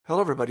Hello,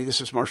 everybody. This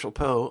is Marshall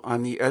Poe.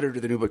 I'm the editor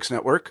of the New Books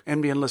Network.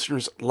 NBN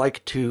listeners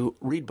like to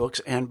read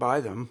books and buy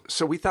them.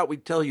 So we thought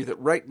we'd tell you that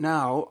right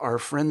now, our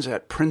friends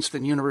at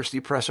Princeton University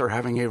Press are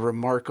having a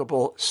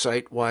remarkable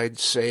site-wide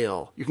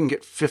sale. You can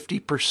get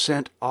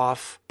 50%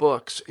 off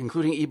books,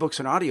 including ebooks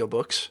and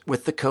audiobooks,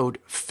 with the code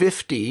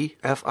 50,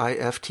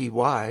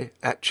 F-I-F-T-Y,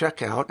 at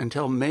checkout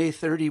until May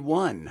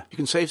 31. You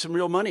can save some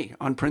real money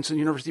on Princeton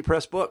University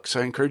Press books.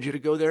 I encourage you to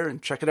go there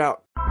and check it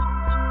out.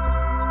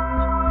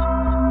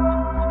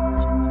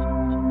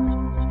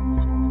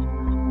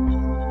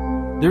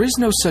 There is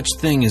no such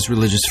thing as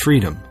religious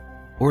freedom,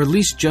 or at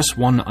least just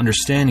one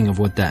understanding of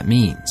what that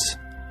means.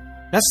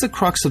 That's the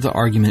crux of the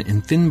argument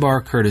in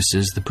Finbar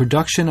Curtis's The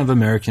Production of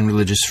American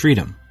Religious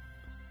Freedom.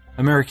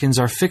 Americans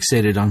are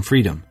fixated on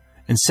freedom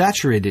and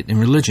saturated in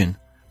religion,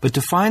 but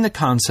define the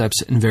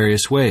concepts in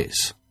various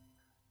ways.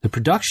 The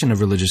production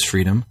of religious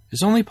freedom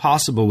is only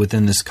possible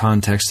within this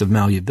context of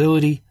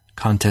malleability,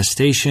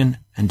 contestation,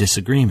 and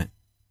disagreement.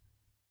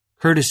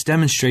 Curtis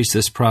demonstrates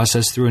this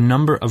process through a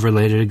number of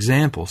related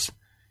examples,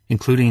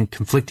 including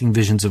conflicting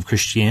visions of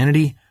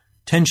Christianity,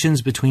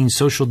 tensions between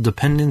social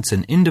dependence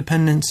and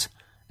independence,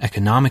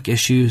 economic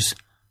issues,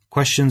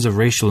 questions of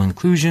racial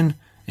inclusion,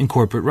 and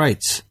corporate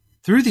rights.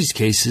 Through these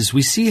cases,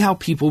 we see how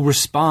people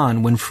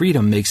respond when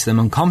freedom makes them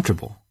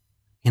uncomfortable.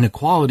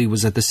 Inequality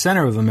was at the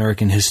center of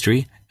American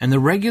history, and the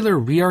regular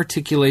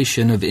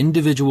rearticulation of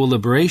individual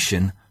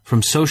liberation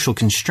from social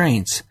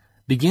constraints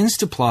begins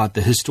to plot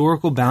the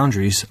historical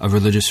boundaries of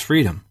religious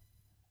freedom.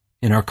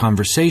 In our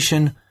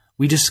conversation,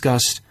 we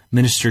discussed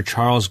Minister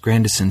Charles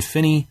Grandison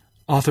Finney,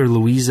 author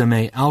Louisa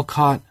May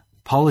Alcott,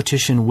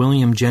 politician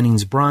William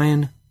Jennings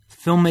Bryan,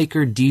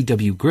 filmmaker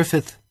D.W.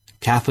 Griffith,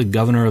 Catholic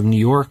governor of New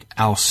York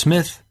Al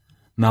Smith,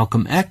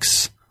 Malcolm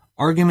X,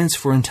 arguments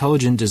for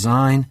intelligent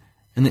design,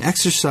 and the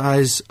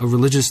exercise of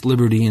religious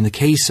liberty in the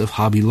case of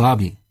Hobby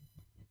Lobby.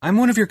 I'm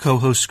one of your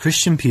co-hosts,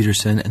 Christian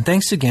Peterson, and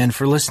thanks again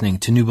for listening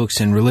to New Books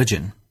in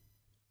Religion.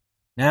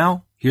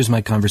 Now, here's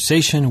my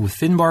conversation with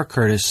Finbar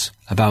Curtis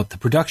about the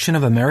production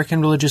of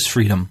American Religious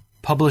Freedom,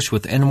 published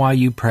with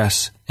NYU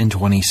Press in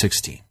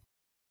 2016.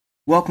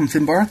 Welcome,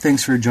 Finbar.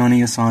 Thanks for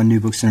joining us on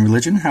New Books in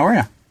Religion. How are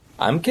you?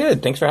 I'm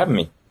good. Thanks for having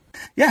me.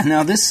 Yeah,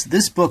 now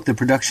this book, The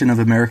Production of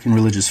American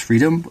Religious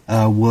Freedom,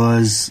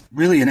 was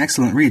really an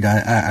excellent read.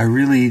 I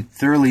really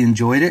thoroughly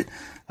enjoyed it.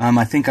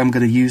 I think I'm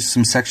going to use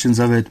some sections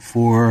of it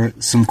for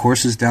some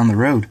courses down the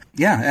road.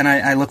 Yeah, and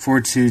I look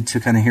forward to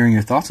kind of hearing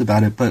your thoughts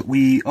about it. But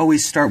we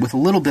always start with a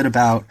little bit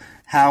about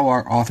how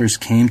our authors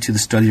came to the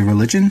study of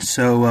religion.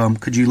 So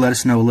could you let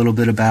us know a little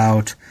bit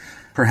about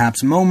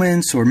perhaps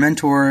moments or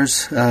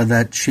mentors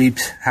that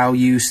shaped how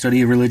you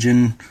study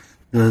religion,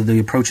 the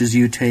approaches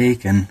you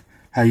take, and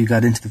how you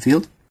got into the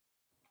field?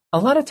 A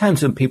lot of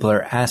times when people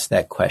are asked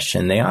that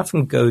question, they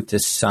often go to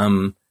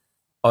some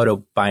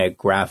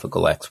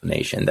autobiographical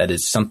explanation. That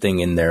is something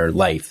in their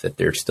life that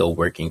they're still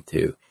working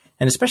to.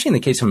 And especially in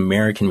the case of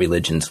American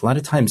religions, a lot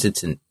of times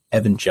it's an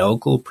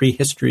evangelical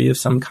prehistory of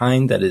some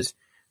kind. That is,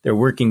 they're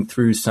working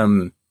through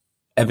some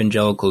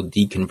evangelical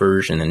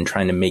deconversion and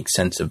trying to make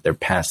sense of their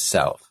past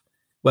self.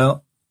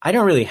 Well, I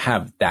don't really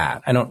have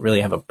that. I don't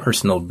really have a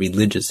personal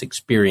religious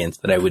experience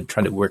that I would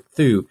try to work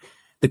through.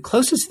 The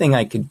closest thing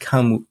I could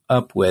come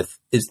up with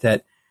is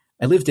that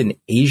I lived in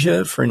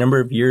Asia for a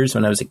number of years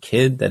when I was a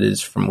kid. That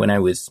is, from when I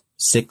was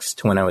 6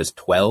 to when I was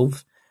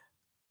 12.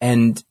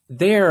 And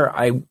there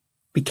I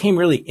became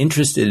really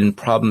interested in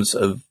problems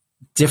of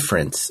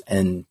difference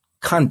and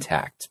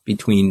contact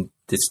between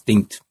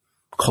distinct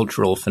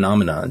cultural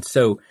phenomenon.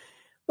 So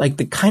like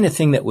the kind of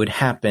thing that would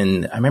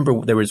happen, I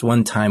remember there was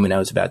one time when I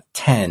was about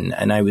 10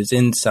 and I was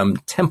in some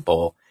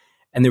temple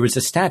and there was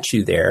a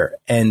statue there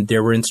and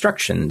there were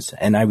instructions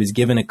and I was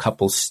given a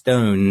couple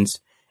stones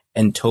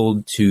and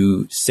told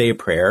to say a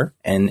prayer.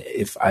 And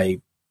if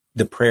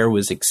the prayer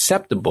was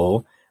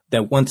acceptable,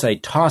 that once I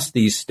tossed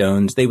these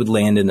stones, they would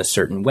land in a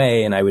certain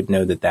way and I would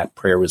know that that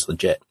prayer was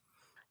legit.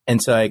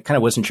 And so I kind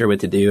of wasn't sure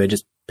what to do. I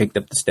just picked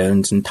up the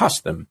stones and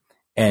tossed them.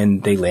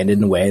 And they landed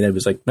in a way that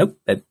was like, nope,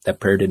 that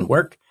prayer didn't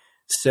work.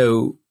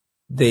 So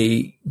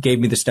they gave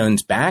me the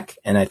stones back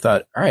and I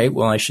thought, all right,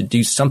 well, I should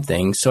do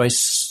something. So I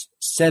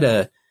said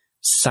a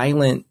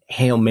silent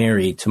Hail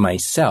Mary to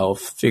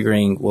myself,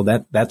 figuring,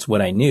 well, that's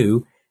what I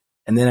knew.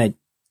 And then I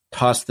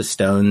tossed the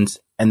stones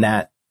and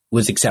that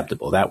was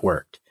acceptable. That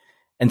worked.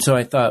 And so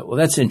I thought, well,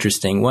 that's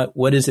interesting.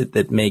 What is it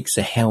that makes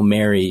a Hail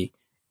Mary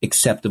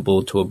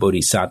acceptable to a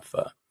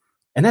bodhisattva?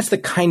 And that's the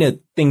kind of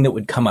thing that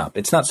would come up.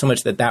 It's not so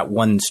much that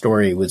one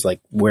story was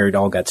like where it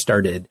all got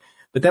started,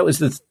 but that was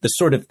the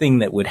sort of thing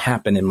that would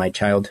happen in my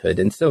childhood.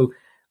 And so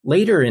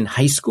later in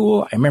high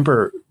school, I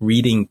remember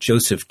reading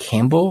Joseph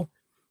Campbell,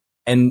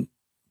 and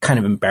kind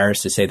of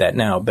embarrassed to say that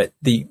now, but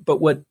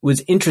what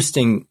was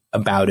interesting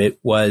about it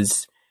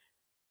was,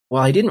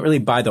 well, I didn't really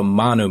buy the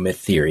monomyth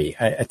theory.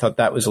 I thought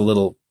that was a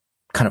little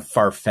kind of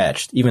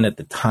far-fetched, even at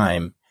the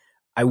time.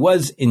 I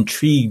was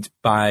intrigued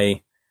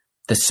by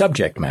the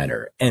subject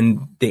matter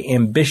and the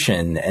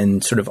ambition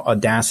and sort of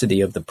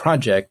audacity of the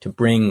project to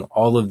bring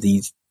all of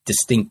these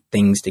distinct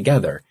things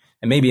together.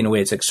 And maybe in a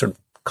way it's like sort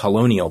of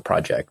colonial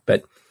project.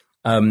 But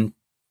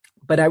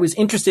I was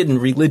interested in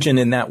religion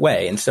in that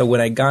way. And so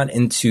when I got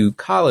into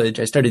college,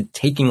 I started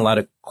taking a lot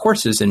of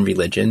courses in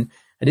religion.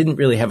 I didn't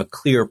really have a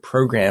clear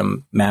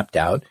program mapped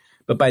out.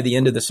 But by the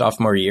end of the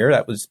sophomore year,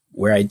 that was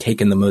where I'd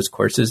taken the most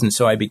courses. And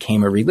so I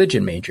became a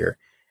religion major.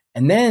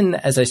 And then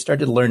as I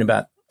started to learn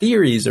about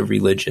theories of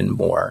religion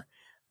more,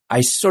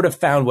 I sort of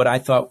found what I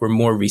thought were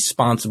more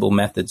responsible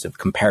methods of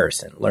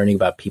comparison, learning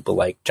about people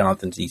like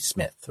Jonathan Z.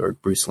 Smith or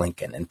Bruce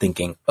Lincoln and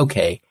thinking,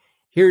 okay,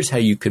 here's how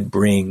you could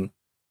bring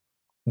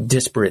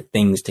disparate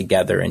things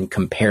together and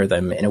compare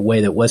them in a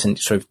way that wasn't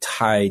sort of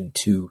tied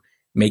to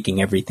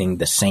making everything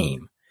the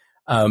same.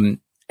 And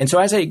so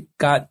as I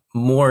got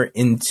more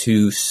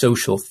into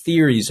social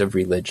theories of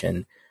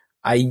religion,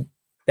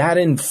 that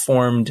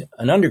informed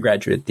an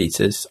undergraduate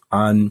thesis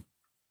on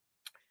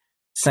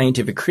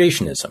scientific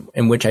creationism,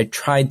 in which I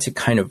tried to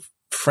kind of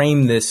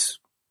frame this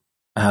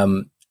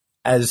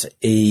as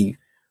a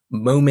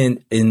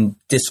moment in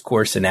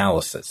discourse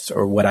analysis,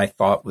 or what I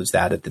thought was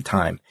that at the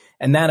time.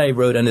 And that I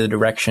wrote under the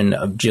direction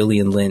of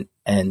Gillian Lint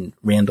and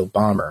Randall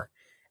Balmer.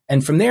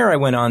 And from there, I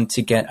went on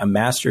to get a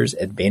master's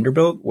at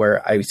Vanderbilt,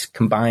 where I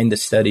combined the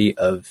study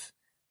of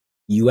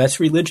U.S.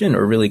 religion,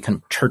 or really kind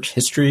of church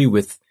history,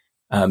 with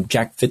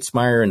Jack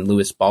Fitzmyer and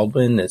Lewis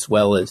Baldwin, as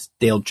well as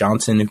Dale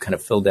Johnson, who kind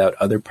of filled out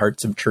other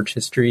parts of church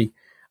history.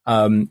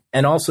 And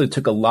also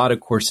took a lot of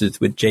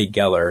courses with Jay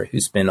Geller,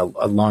 who's been a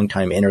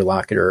longtime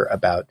interlocutor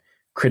about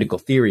critical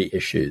theory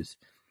issues.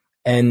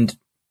 And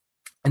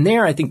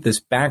there, I think this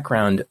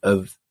background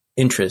of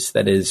interest,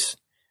 that is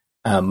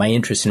my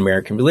interest in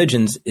American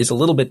religions, is a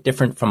little bit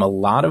different from a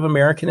lot of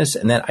Americanists,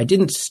 and that I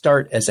didn't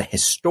start as a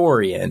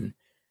historian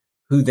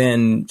who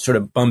then sort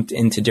of bumped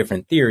into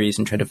different theories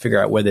and tried to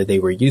figure out whether they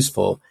were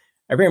useful.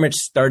 I very much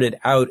started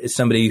out as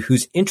somebody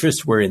whose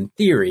interests were in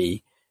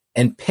theory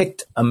and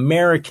picked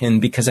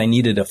American because I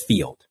needed a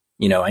field.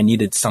 You know, I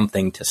needed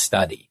something to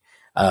study.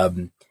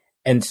 And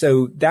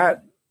so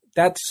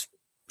that's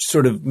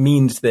sort of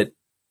means that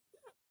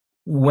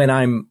when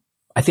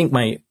I think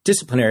my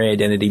disciplinary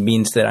identity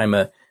means that I'm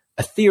a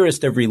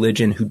theorist of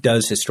religion who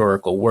does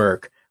historical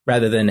work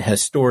rather than a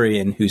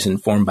historian who's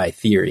informed by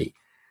theory.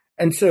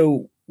 And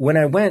so when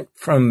I went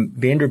from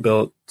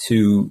Vanderbilt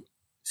to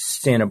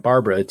Santa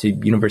Barbara, to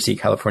University of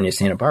California,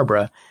 Santa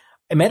Barbara,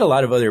 I met a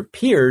lot of other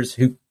peers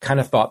who kind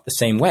of thought the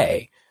same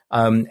way.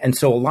 And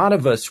so a lot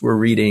of us were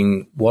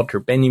reading Walter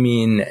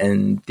Benjamin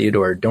and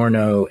Theodor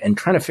Adorno and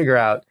trying to figure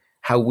out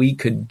how we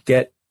could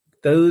get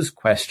those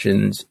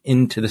questions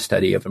into the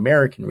study of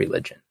American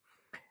religion.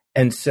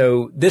 And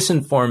so this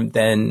informed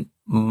then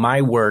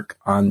my work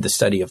on the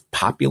study of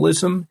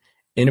populism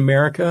in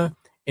America,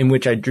 in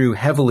which I drew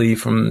heavily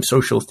from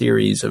social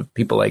theories of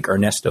people like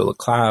Ernesto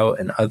Laclau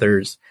and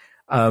others.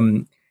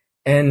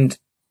 And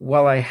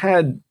while I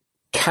had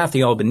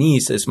Kathy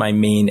Albanese as my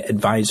main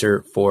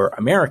advisor for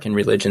American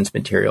religions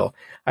material,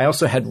 I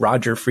also had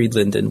Roger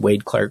Friedland and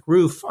Wade Clark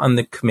Roof on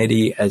the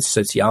committee as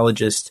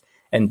sociologists,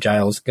 and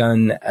Giles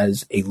Gunn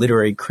as a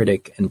literary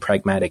critic and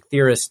pragmatic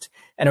theorist.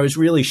 And I was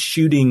really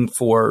shooting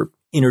for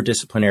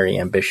interdisciplinary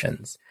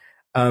ambitions.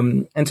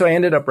 And so I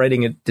ended up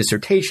writing a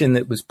dissertation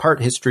that was part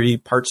history,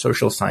 part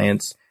social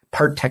science,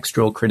 part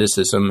textual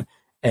criticism,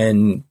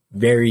 and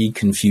very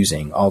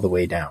confusing all the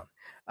way down.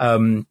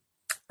 In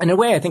a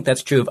way, I think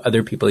that's true of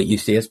other people at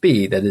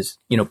UCSB. That is,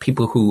 you know,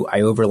 people who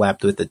I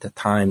overlapped with at the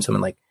time,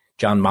 someone like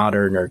John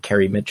Modern or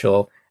Kerry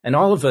Mitchell. And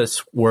all of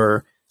us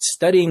were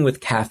studying with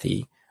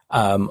Kathy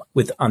on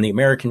the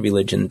American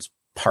religions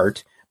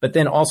part, but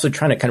then also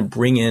trying to kind of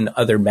bring in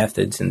other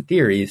methods and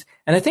theories.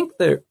 And I think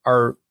that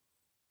our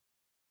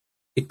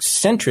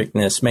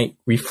eccentricness might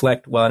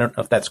reflect, well, I don't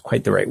know if that's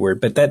quite the right word,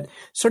 but that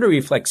sort of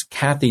reflects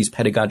Kathy's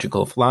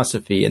pedagogical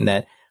philosophy, in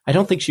that I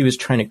don't think she was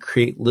trying to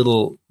create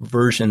little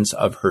versions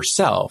of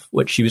herself.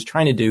 What she was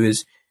trying to do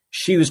is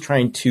she was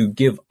trying to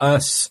give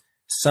us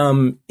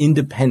some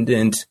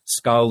independent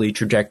scholarly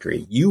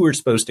trajectory. You were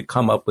supposed to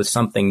come up with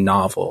something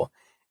novel,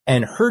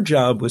 and her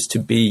job was to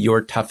be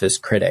your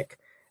toughest critic.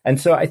 And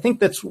so I think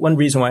that's one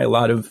reason why a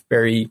lot of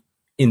very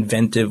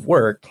inventive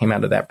work came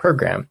out of that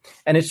program.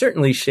 And it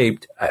certainly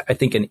shaped, I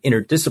think, an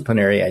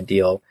interdisciplinary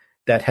ideal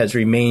that has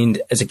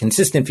remained as a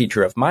consistent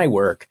feature of my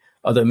work,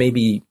 although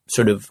maybe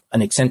sort of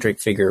an eccentric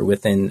figure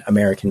within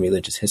American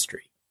religious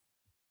history.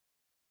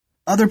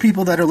 Other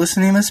people that are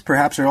listening to this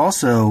perhaps are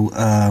also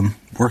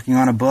working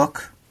on a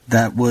book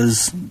that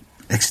was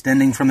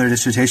extending from their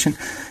dissertation.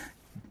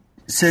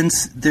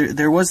 Since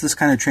there was this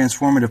kind of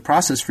transformative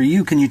process for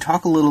you, can you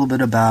talk a little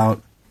bit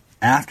about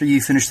after you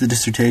finished the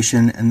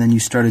dissertation and then you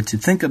started to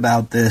think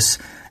about this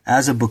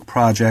as a book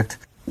project,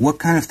 what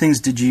kind of things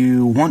did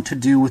you want to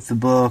do with the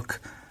book?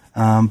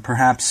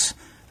 Perhaps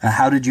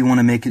how did you want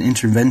to make an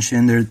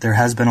intervention? There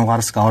has been a lot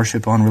of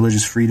scholarship on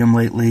religious freedom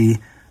lately.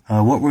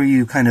 What were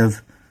you kind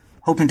of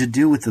hoping to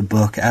do with the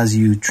book as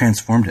you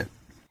transformed it?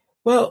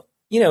 Well,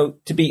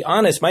 to be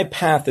honest, my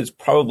path is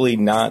probably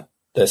not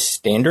the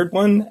standard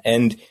one.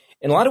 And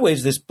in a lot of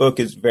ways, this book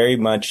is very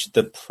much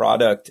the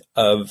product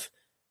of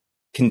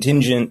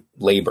contingent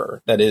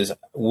labor. That is,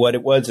 what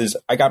it was is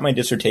I got my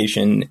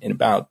dissertation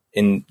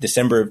in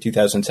December of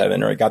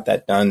 2007, or I got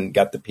that done,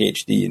 got the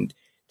PhD in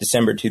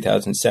December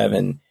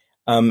 2007.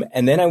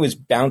 And then I was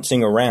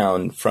bouncing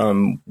around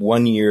from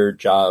 1-year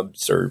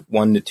jobs or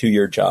 1 to 2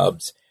 year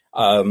jobs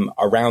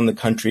around the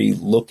country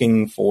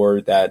looking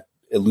for that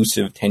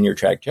elusive tenure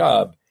track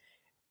job.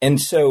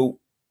 And so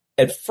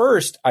at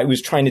first I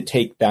was trying to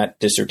take that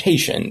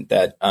dissertation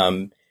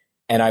and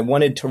I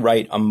wanted to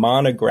write a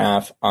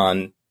monograph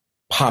on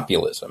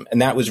populism.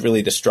 And that was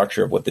really the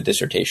structure of what the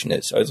dissertation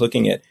is. So I was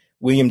looking at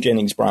William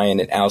Jennings Bryan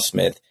and Al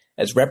Smith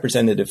as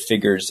representative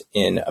figures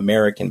in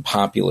American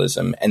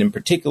populism, and in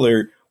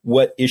particular,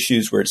 what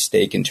issues were at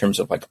stake in terms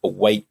of like a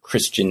white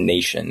Christian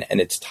nation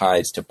and its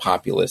ties to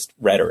populist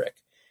rhetoric.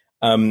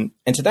 And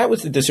so that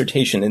was the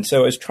dissertation. And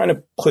so I was trying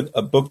to put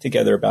a book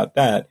together about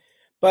that.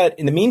 But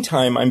in the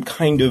meantime, I'm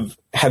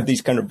have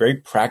these kind of very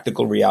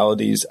practical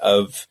realities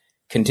of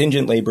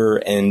contingent labor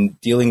and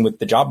dealing with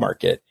the job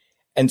market.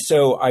 And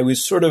so I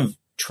was sort of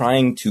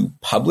trying to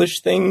publish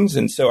things.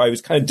 And so I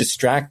was kind of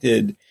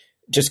distracted,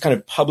 just kind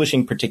of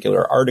publishing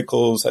particular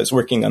articles. I was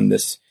working on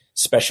this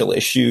special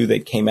issue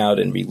that came out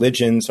in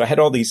Religion. So I had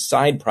all these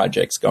side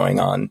projects going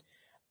on.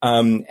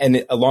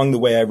 And along the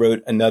way, I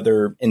wrote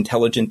another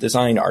intelligent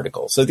design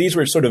article. So these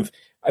were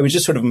I was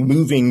just sort of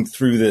moving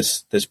through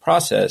this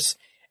process.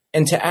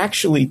 And to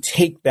actually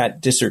take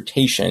that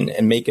dissertation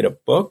and make it a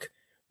book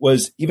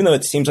was, even though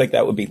it seems like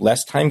that would be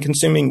less time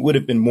consuming, would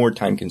have been more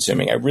time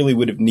consuming. I really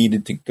would have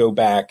needed to go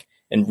back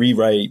and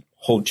rewrite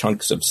whole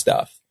chunks of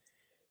stuff.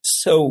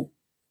 So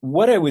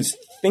what I was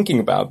thinking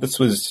about, this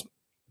was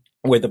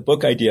where the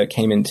book idea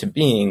came into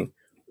being,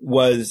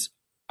 was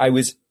I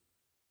was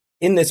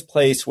in this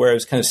place where I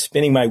was kind of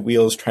spinning my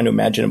wheels trying to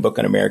imagine a book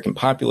on American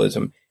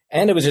populism.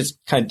 And I was just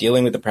kind of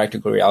dealing with the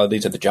practical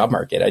realities of the job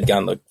market. I'd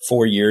gone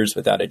 4 years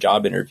without a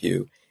job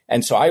interview.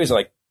 And so I was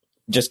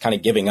just kind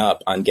of giving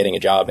up on getting a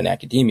job in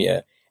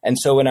academia. And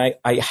so when I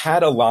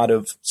had a lot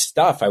of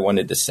stuff I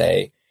wanted to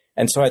say.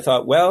 And so I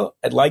thought, well,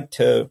 I'd like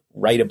to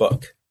write a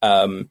book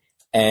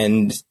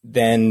and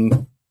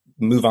then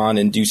move on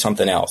and do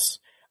something else.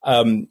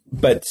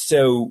 But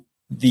so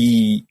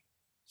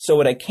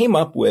what I came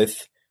up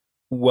with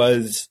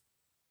was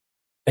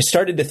I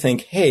started to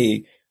think,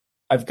 hey,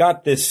 I've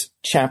got this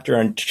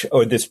chapter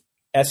or this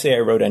essay I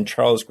wrote on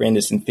Charles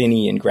Grandison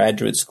Finney in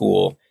graduate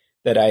school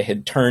that I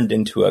had turned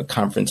into a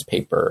conference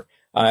paper.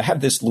 I have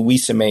this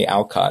Louisa May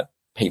Alcott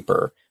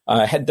paper.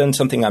 I had done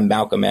something on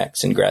Malcolm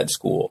X in grad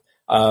school.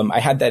 I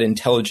had that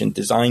intelligent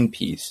design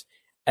piece.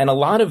 And a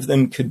lot of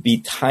them could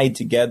be tied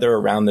together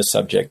around the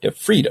subject of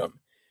freedom.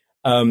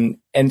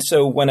 And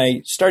so when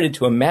I started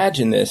to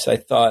imagine this, I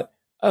thought,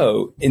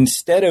 oh,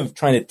 instead of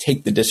trying to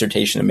take the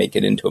dissertation and make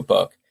it into a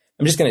book,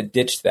 I'm just going to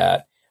ditch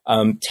that,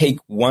 take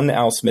one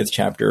Al Smith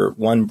chapter,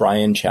 one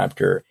Bryan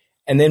chapter,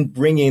 and then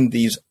bring in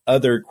these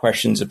other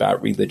questions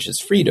about religious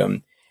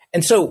freedom.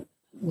 And so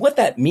what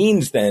that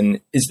means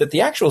then is that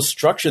the actual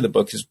structure of the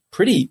book is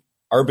pretty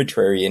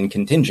arbitrary and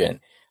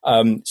contingent.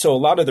 So a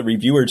lot of the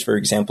reviewers, for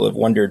example, have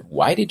wondered,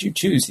 why did you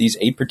choose these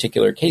 8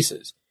 particular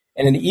cases?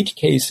 And in each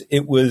case,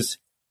 it was,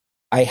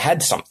 I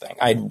had something.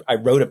 I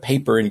wrote a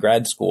paper in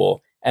grad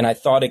school and I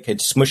thought I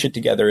could smush it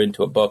together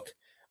into a book.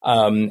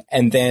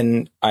 And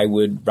then I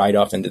would ride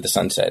off into the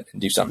sunset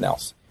and do something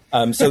else.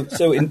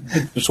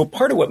 So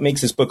part of what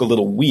makes this book a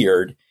little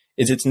weird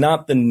is it's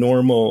not the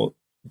normal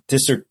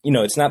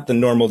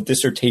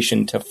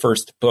dissertation to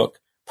first book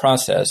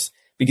process,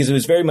 because it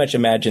was very much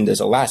imagined as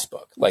a last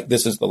book. Like,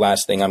 this is the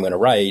last thing I'm going to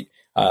write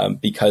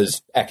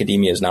because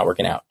academia is not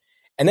working out.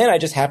 And then I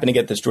just happened to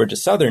get this Georgia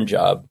Southern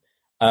job,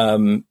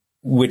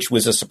 which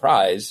was a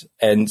surprise.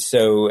 And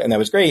that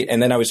was great.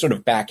 And then I was sort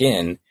of back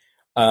in,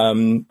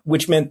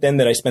 which meant then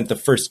that I spent the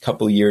first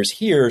couple of years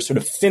here sort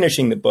of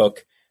finishing the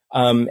book,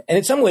 and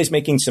in some ways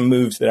making some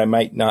moves that I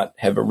might not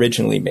have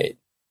originally made.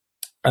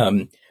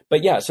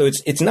 But yeah, so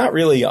it's not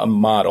really a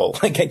model.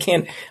 Like, I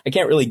can't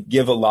really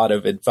give a lot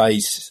of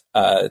advice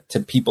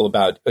to people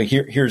about,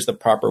 here's the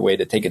proper way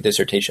to take a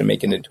dissertation,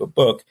 make it into a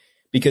book.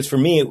 Because for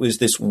me, it was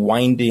this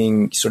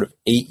winding sort of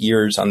 8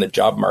 years on the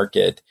job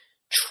market,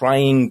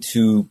 trying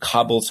to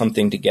cobble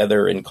something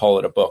together and call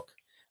it a book.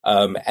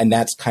 And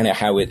that's kind of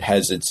how it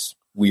has its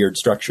weird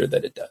structure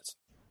that it does.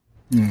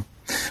 Mm.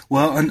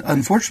 Well,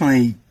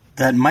 unfortunately,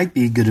 that might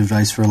be good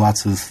advice for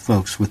lots of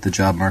folks with the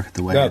job market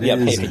the way it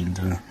is.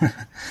 And,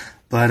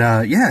 but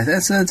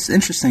that's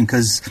interesting,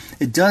 because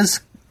it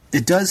does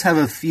have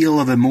a feel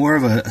of more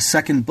of a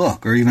second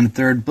book or even a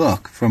third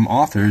book from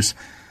authors,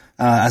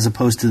 as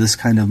opposed to this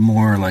kind of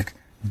more like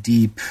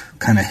deep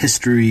kind of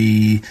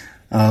history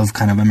of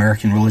kind of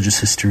American religious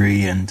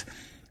history, and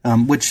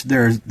which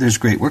there's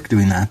great work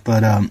doing that.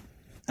 But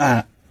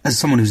as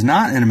someone who's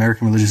not in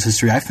American religious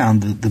history, I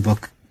found the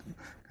book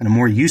kind of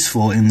more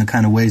useful in the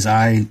kind of ways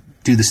I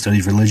do the study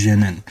of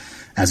religion and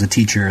as a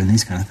teacher and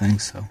these kind of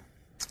things. So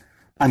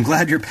I'm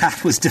glad your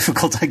path was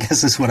difficult, I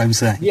guess is what I'm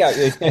saying. Yeah,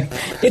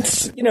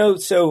 it's,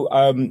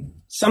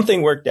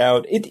 something worked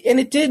out.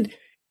 It did,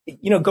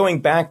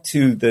 going back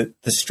to the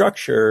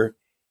structure,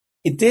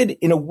 it did,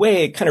 in a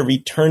way, it kind of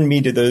returned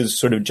me to those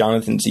sort of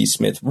Jonathan Z.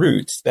 Smith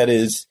roots. That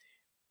is,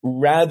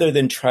 rather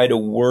than try to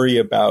worry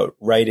about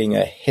writing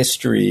a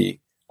history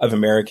of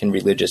American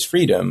religious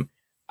freedom,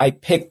 I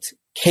picked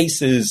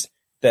cases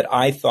that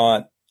I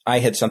thought I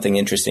had something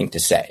interesting to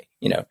say,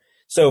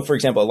 So, for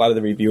example, a lot of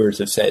the reviewers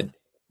have said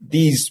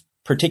these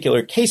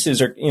particular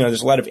cases are,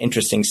 there's a lot of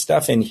interesting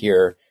stuff in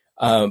here,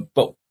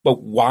 but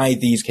why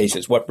these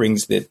cases? What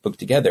brings the book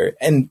together?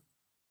 And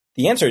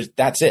the answer is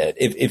that's it.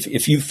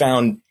 If you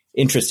found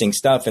interesting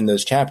stuff in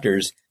those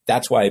chapters,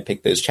 that's why I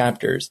picked those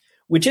chapters,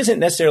 which isn't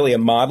necessarily a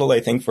model, I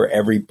think, for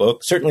every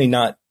book, certainly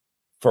not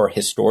for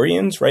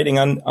historians writing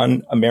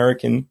on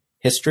American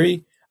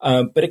history.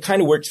 But it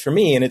kind of works for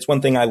me. And it's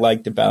one thing I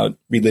liked about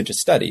religious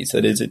studies.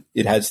 That is,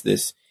 it has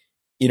this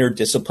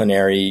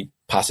interdisciplinary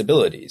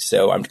possibilities.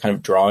 So I'm kind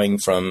of drawing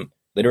from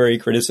literary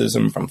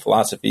criticism, from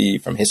philosophy,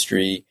 from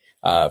history,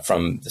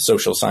 from the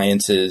social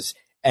sciences.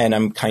 And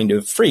I'm kind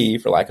of free,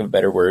 for lack of a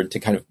better word, to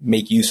kind of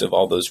make use of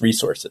all those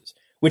resources,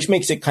 which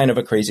makes it kind of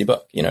a crazy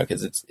book,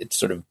 because it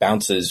sort of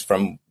bounces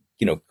from,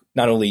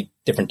 not only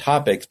different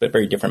topics, but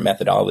very different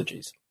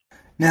methodologies.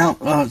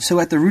 Now, so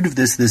at the root of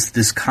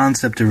this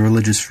concept of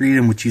religious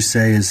freedom, which you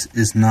say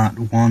is not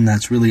one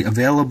that's really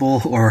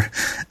available, or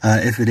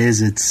if it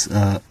is, it's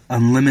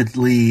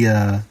unlimitedly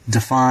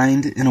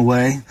defined in a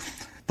way.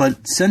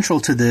 But central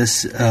to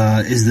this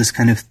is this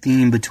kind of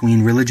theme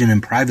between religion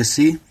and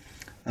privacy,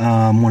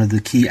 one of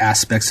the key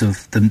aspects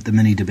of the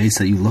many debates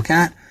that you look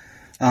at.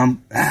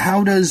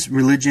 How does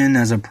religion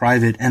as a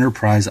private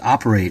enterprise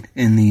operate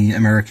in the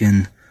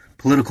American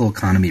political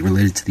economy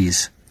related to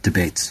these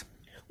debates?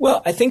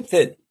 Well, I think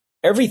that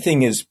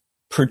everything is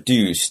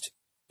produced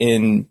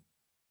in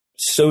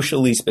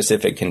socially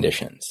specific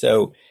conditions.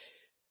 So,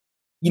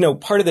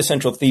 part of the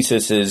central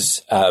thesis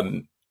is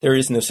there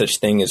is no such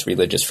thing as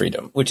religious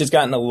freedom, which has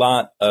gotten a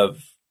lot of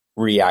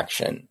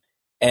reaction.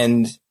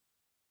 And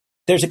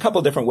there's a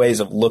couple different ways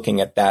of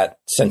looking at that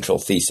central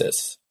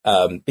thesis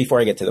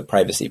before I get to the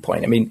privacy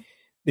point. I mean,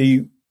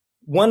 the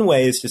one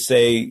way is to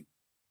say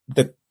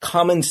the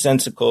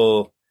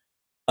commonsensical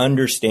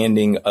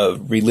understanding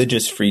of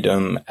religious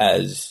freedom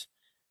as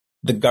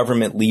the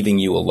government leaving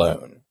you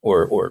alone,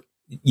 or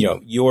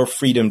your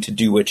freedom to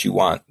do what you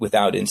want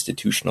without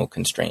institutional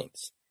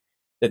constraints.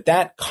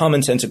 That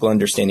commonsensical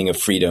understanding of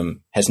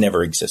freedom has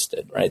never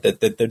existed, right?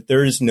 That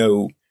there is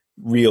no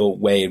real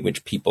way in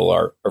which people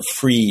are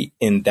free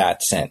in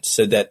that sense.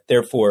 So that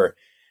therefore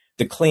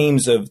the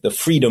claims of the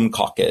Freedom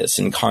Caucus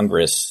in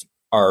Congress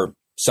are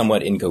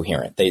somewhat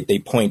incoherent. They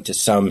point to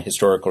some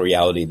historical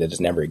reality that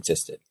has never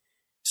existed.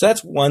 So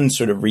that's one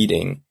sort of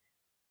reading.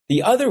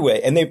 The other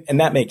way, and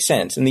that makes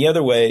sense. And the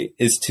other way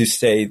is to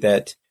say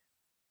that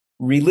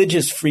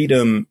religious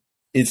freedom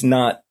is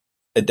not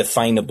a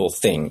definable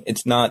thing.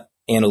 It's not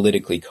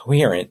analytically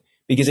coherent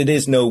because it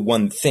is no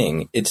one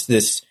thing. It's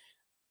this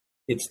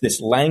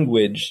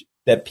language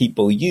that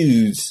people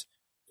use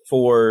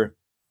for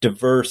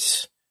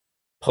diverse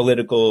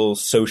political,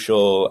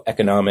 social,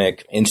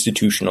 economic,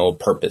 institutional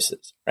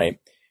purposes, right?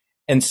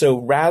 And so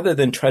rather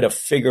than try to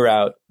figure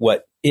out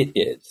what it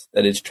is,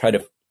 that is, try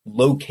to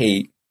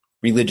locate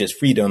religious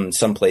freedom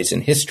someplace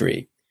in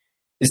history,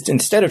 is to,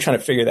 instead of trying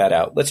to figure that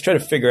out, let's try to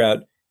figure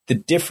out the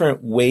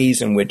different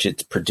ways in which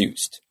it's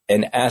produced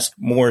and ask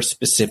more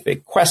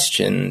specific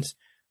questions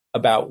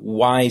about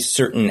why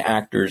certain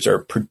actors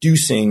are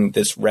producing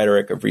this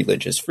rhetoric of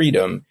religious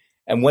freedom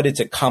and what it's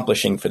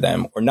accomplishing for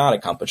them or not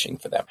accomplishing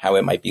for them, how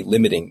it might be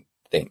limiting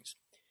things.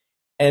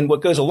 And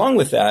what goes along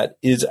with that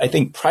is, I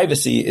think,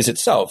 privacy is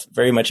itself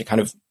very much a kind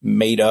of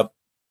made up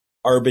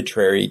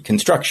arbitrary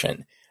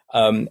construction,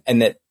 and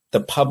that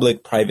the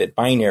public-private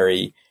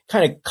binary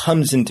kind of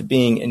comes into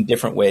being in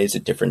different ways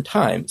at different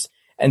times.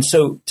 And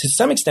so to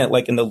some extent,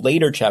 like in the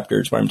later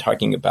chapters where I'm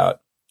talking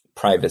about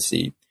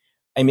privacy,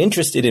 I'm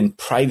interested in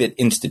private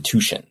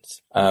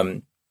institutions.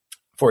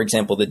 For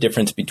example, the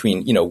difference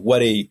between,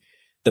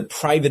 the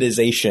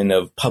privatization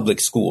of public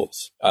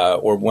schools,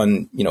 or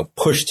one,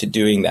 push to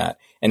doing that,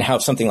 and how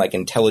something like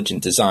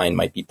intelligent design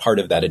might be part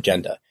of that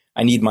agenda.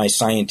 I need my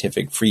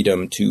scientific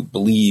freedom to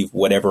believe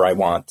whatever I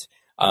want.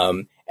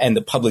 And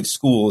the public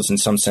school is in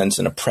some sense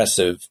an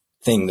oppressive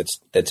thing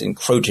that's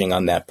encroaching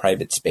on that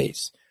private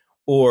space.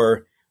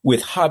 Or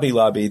with Hobby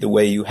Lobby, the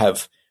way you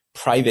have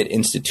private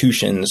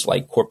institutions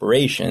like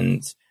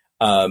corporations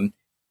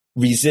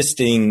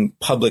resisting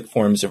public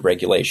forms of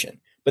regulation.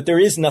 But there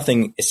is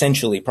nothing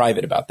essentially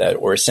private about that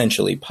or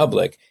essentially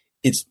public.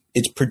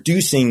 It's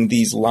producing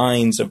these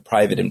lines of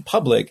private and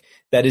public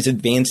that is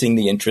advancing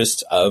the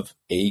interests of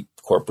a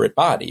corporate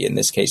body, in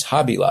this case,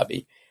 Hobby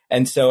Lobby.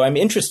 And so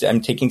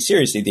I'm taking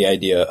seriously the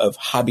idea of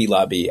Hobby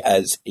Lobby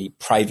as a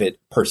private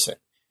person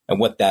and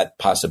what that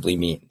possibly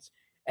means.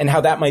 And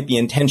how that might be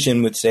in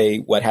tension with, say,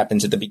 what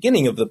happens at the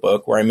beginning of the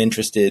book, where I'm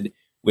interested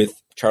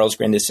with Charles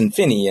Grandison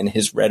Finney and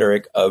his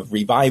rhetoric of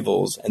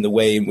revivals and the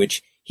way in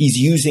which he's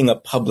using a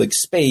public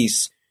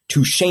space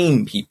to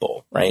shame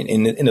people, right?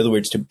 In other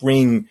words, to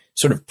bring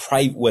sort of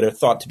what are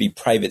thought to be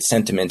private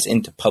sentiments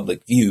into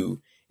public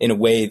view in a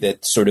way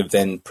that sort of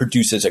then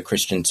produces a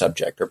Christian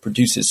subject or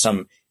produces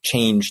some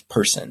changed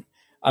person.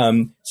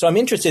 So I'm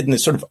interested in the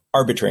sort of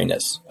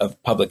arbitrariness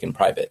of public and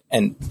private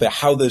and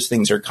how those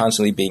things are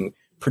constantly being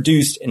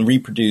produced and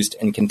reproduced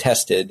and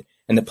contested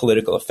and the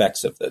political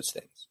effects of those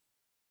things.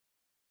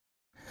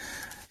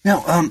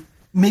 Now,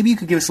 maybe you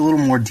could give us a little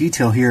more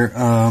detail here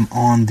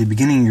on the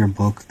beginning of your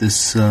book,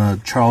 this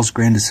Charles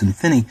Grandison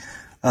Finney.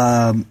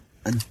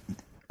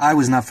 I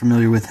was not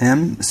familiar with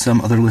him. Some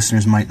other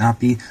listeners might not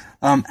be.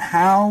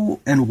 How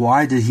and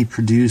why did he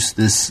produce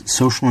this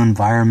social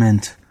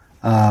environment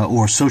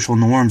or social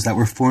norms that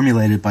were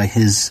formulated by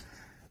his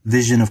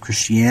vision of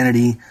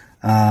Christianity?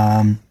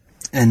 And,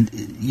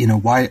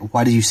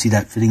 why do you see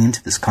that fitting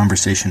into this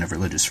conversation of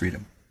religious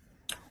freedom?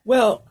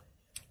 Well,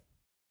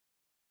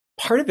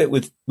 part of it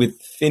with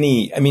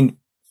Finney,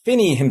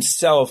 Finney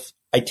himself,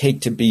 I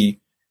take to be,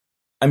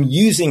 I'm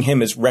using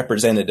him as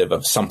representative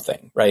of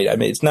something, right?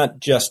 It's not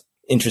just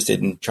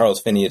interested in Charles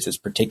Finney as this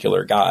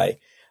particular guy.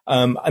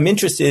 I'm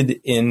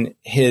interested in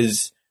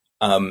his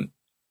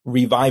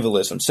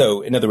revivalism.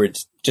 So, in other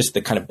words, just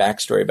the kind of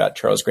backstory about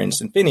Charles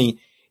Grandison Finney,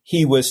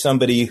 he was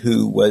somebody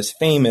who was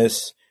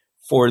famous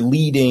for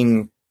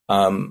leading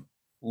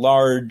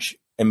large,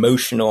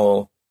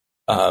 emotional,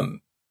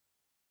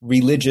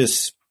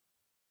 religious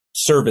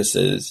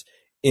services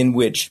in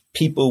which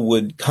people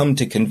would come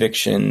to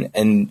conviction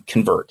and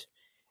convert.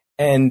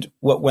 And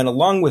what went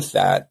along with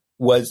that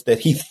was that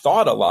he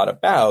thought a lot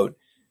about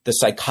the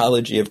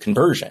psychology of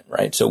conversion,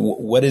 right? So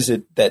what is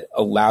it that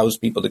allows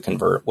people to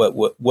convert?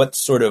 What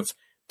sort of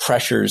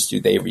pressures do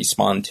they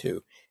respond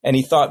to? And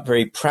he thought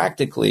very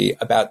practically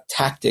about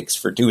tactics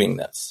for doing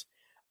this.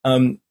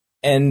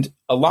 And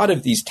a lot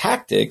of these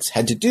tactics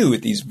had to do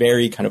with these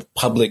very kind of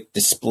public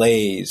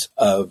displays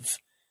of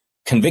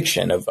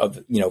conviction, of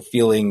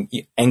feeling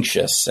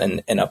anxious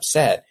and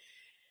upset.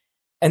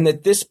 And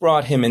that this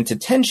brought him into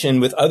tension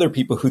with other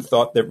people who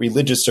thought that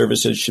religious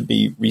services should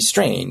be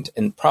restrained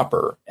and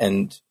proper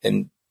and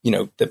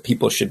that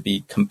people should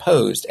be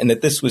composed, and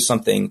that this was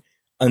something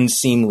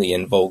unseemly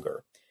and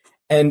vulgar.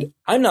 And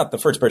I'm not the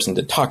first person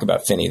to talk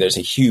about Finney. There's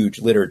a huge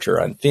literature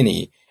on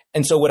Finney.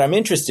 And so what I'm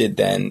interested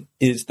then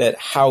is that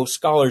how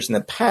scholars in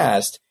the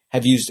past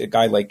have used a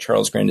guy like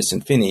Charles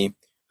Grandison Finney,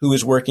 who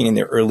was working in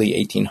the early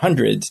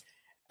 1800s,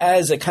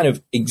 as a kind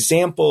of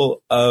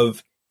example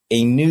of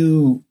a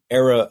new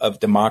era of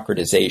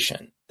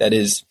democratization. That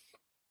is,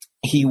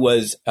 he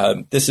was,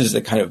 this is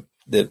the kind of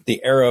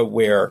the era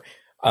where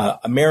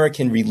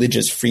American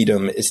religious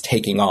freedom is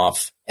taking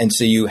off. And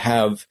so you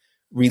have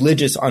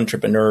religious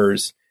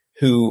entrepreneurs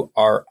who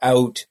are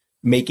out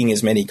making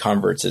as many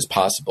converts as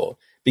possible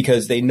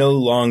because they no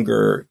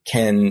longer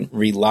can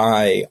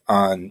rely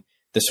on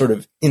the sort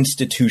of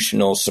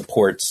institutional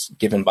supports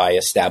given by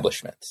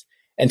establishments.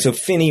 And so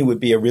Finney would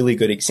be a really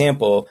good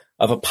example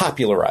of a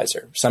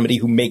popularizer, somebody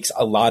who makes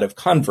a lot of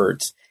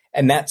converts,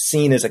 and that's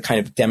seen as a kind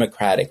of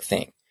democratic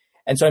thing.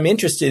 And so I'm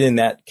interested in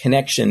that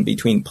connection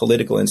between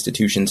political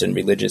institutions and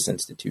religious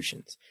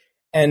institutions.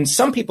 And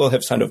some people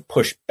have sort of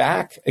pushed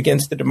back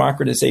against the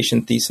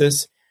democratization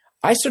thesis.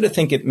 I sort of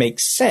think it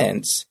makes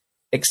sense,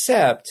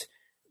 except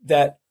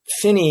that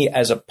Finney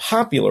as a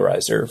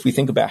popularizer, if we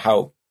think about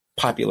how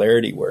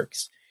popularity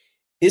works,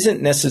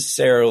 isn't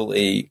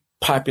necessarily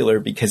popular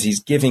because he's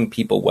giving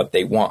people what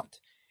they want,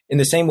 in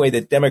the same way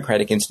that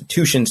democratic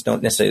institutions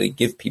don't necessarily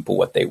give people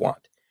what they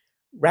want.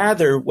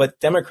 Rather, what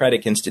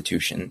democratic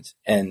institutions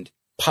and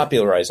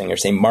popularizing or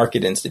say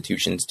market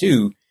institutions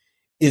do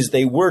is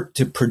they work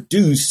to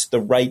produce the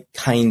right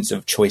kinds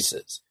of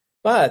choices,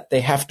 but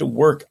they have to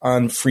work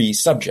on free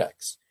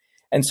subjects.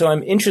 And so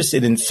I'm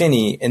interested in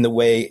Finney in the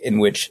way in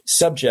which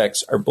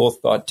subjects are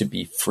both thought to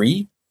be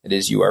free, that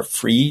is, you are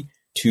free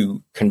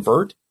to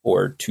convert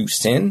or to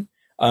sin,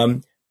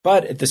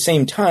 but at the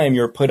same time,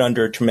 you're put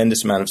under a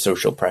tremendous amount of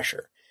social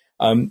pressure.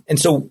 And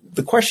so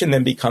the question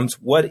then becomes,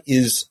 what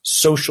is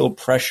social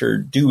pressure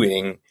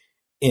doing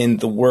in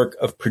the work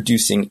of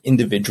producing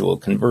individual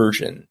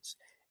conversions?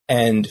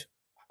 And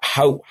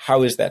how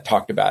is that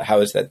talked about? How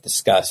is that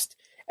discussed?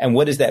 And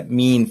what does that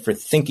mean for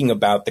thinking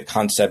about the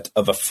concept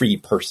of a free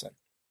person?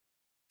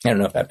 I don't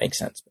know if that makes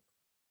sense.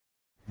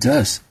 It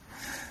does.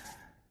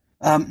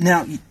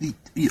 Now,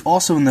 you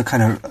also in the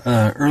kind of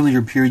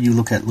earlier period, you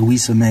look at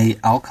Louisa May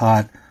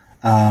Alcott,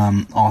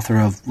 author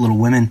of Little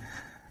Women.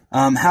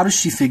 How does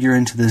she figure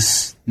into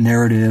this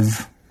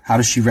narrative? How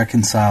does she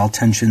reconcile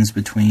tensions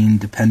between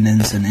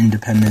dependence and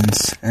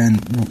independence?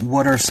 And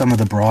what are some of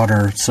the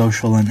broader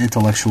social and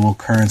intellectual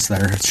currents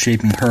that are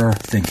shaping her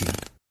thinking?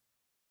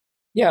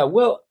 Yeah,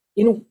 well,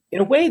 in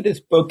a way,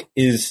 this book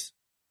is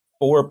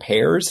four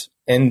pairs,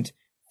 and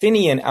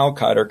Finney and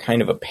Alcott are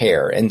kind of a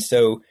pair. And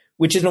so,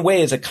 which in a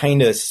way is a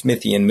kind of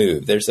Smithian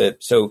move.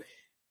 So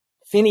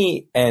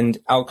Finney and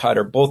Alcott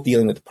are both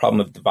dealing with the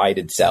problem of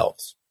divided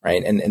selves,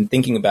 right? And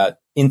thinking about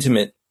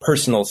intimate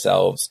personal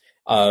selves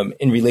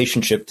in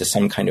relationship to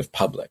some kind of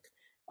public.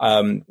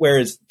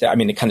 Whereas,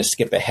 to kind of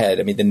skip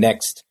ahead, the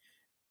next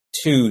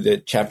two, the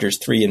chapters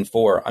 3 and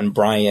 4 on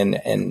Bryan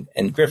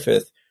and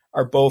Griffith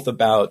are both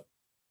about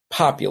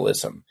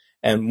populism.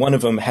 And one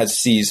of them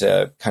sees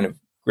a kind of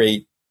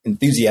great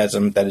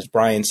enthusiasm, that is,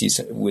 Bryan sees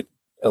with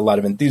a lot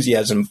of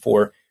enthusiasm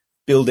for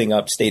building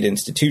up state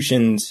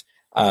institutions,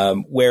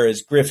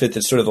 whereas Griffith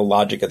is sort of the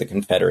logic of the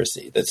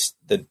Confederacy.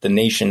 The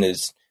nation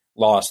is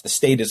lost, the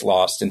state is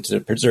lost, and to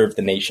preserve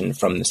the nation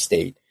from the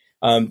state.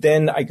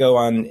 Then I go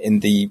on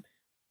in the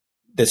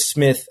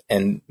Smith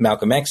and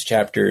Malcolm X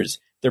chapters.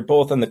 They're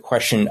both on the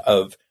question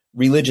of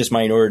religious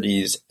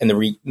minorities and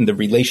the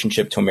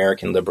relationship to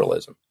American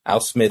liberalism. Al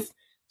Smith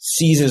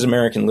seizes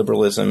American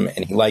liberalism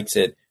and he likes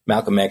it.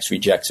 Malcolm X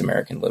rejects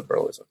American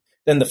liberalism.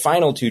 Then the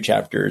final two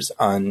chapters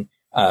on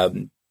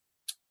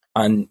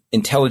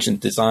intelligent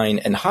design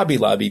and Hobby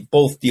Lobby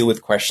both deal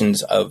with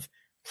questions of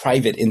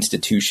private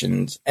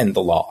institutions and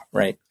the law,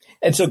 right?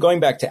 And so going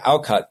back to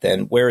Alcott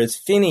then, whereas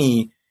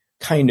Finney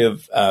kind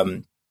of,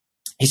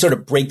 he sort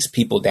of breaks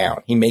people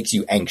down. He makes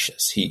you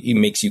anxious. He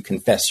makes you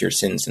confess your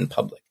sins in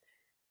public.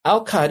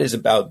 Alcott is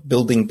about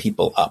building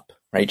people up,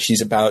 right?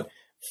 She's about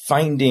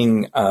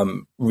finding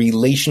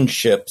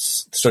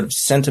relationships, sort of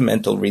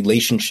sentimental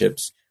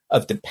relationships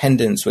of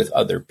dependence with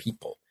other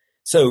people.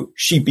 So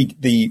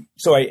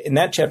in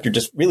that chapter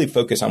just really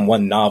focus on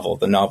one novel,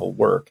 the novel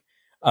Work,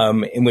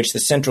 in which the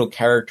central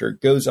character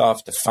goes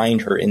off to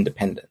find her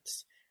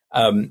independence.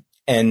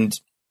 And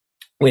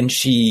when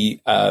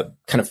she kind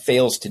of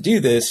fails to do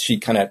this, she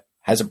kind of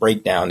has a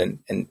breakdown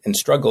and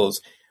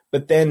struggles,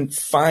 but then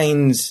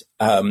finds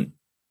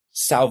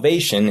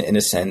salvation, in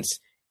a sense,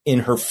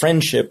 in her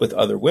friendship with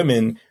other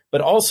women,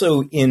 but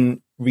also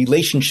in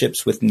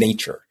relationships with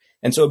nature.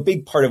 And so a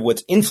big part of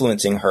what's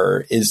influencing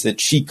her is that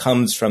she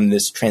comes from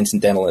this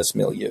transcendentalist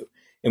milieu,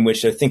 in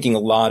which they're thinking a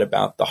lot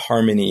about the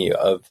harmony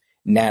of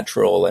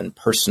natural and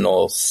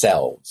personal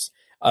selves.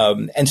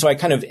 And so I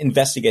kind of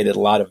investigated a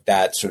lot of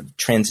that sort of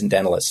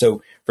transcendentalist.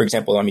 So, for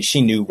example, I mean,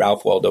 she knew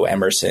Ralph Waldo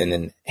Emerson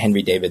and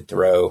Henry David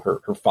Thoreau.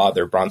 Her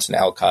father, Bronson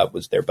Alcott,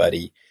 was their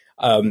buddy.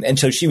 And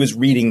so she was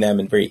reading them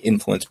and very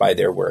influenced by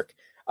their work.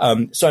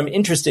 So I'm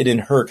interested in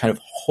her kind of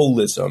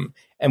holism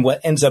and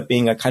what ends up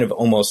being a kind of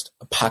almost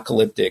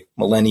apocalyptic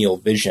millennial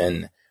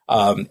vision,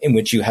 in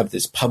which you have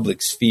this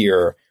public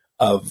sphere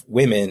of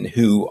women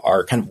who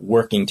are kind of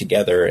working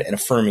together and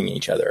affirming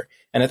each other.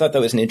 And I thought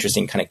that was an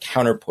interesting kind of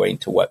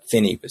counterpoint to what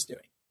Finney was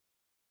doing.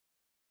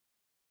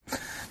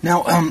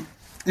 Now,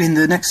 in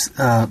the next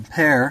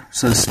pair,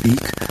 so to speak,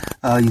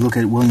 you look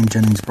at William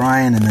Jennings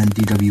Bryan and then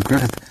D.W.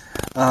 Griffith.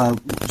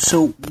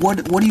 So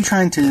what are you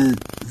trying to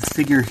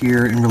figure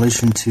here in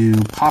relation to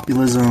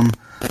populism,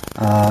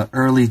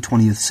 early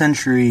 20th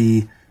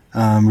century,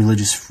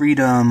 religious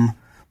freedom?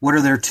 What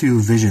are their two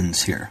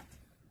visions here?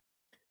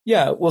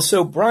 Yeah, well,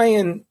 so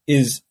Bryan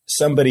is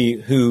somebody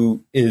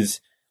who is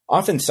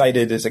often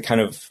cited as a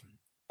kind of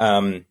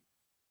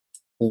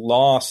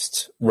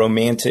lost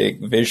romantic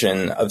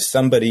vision of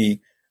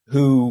somebody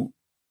who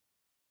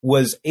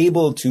was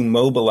able to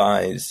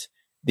mobilize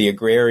the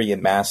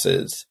agrarian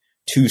masses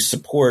to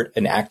support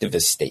an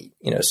activist state.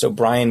 So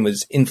Bryan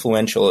was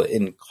influential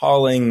in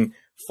calling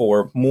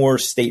for more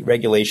state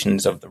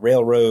regulations of the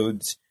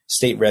railroads,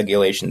 state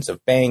regulations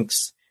of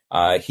banks.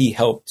 He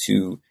helped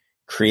to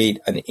create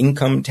an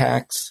income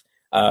tax,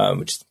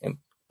 which is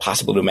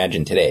impossible to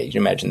imagine today. You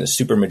can imagine the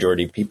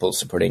supermajority of people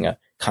supporting a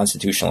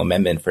constitutional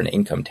amendment for an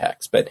income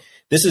tax. But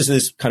this is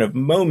this kind of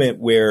moment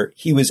where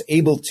he was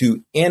able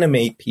to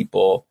animate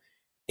people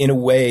in a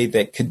way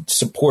that could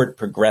support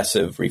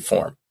progressive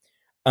reform.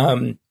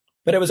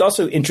 But I was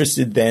also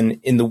interested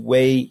then in the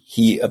way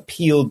he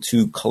appealed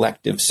to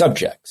collective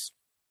subjects,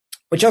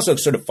 which also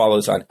sort of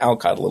follows on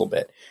Alcott a little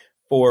bit.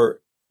 For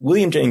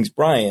William Jennings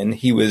Bryan,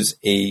 he was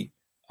a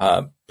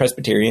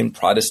Presbyterian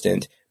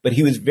Protestant, but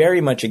he was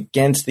very much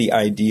against the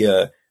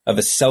idea of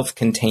a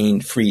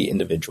self-contained free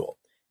individual.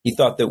 He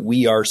thought that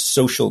we are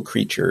social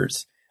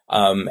creatures,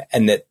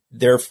 and that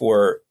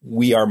therefore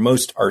we are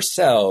most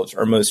ourselves,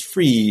 or most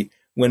free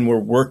when we're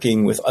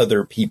working with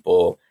other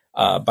people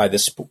by the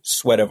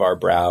sweat of our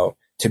brow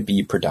to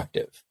be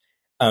productive.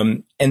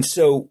 And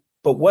so,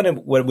 but what I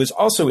was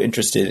also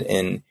interested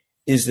in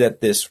is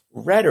that this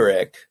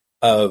rhetoric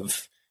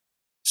of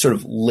sort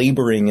of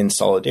laboring in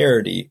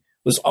solidarity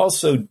was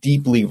also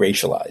deeply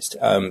racialized.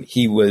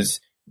 He was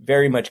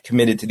very much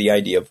committed to the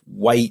idea of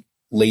white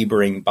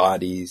laboring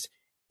bodies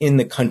in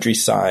the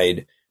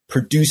countryside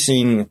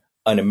producing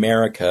an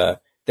America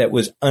that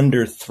was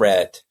under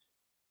threat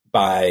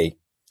by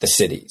the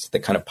cities, the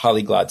kind of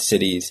polyglot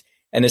cities,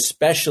 and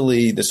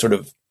especially the sort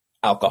of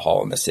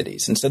alcohol in the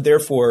cities. And so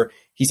therefore,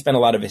 he spent a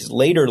lot of his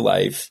later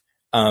life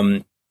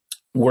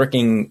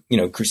working,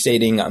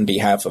 crusading on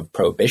behalf of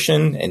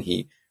prohibition. And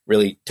he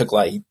really took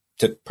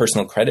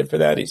personal credit for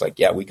that. He's like,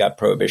 yeah, we got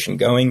prohibition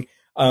going.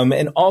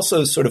 And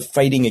also sort of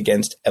fighting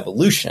against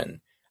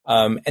evolution.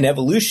 And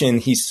evolution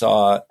he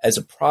saw as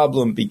a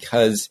problem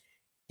because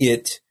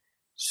it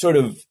sort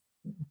of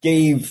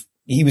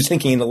he was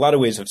thinking in a lot of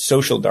ways of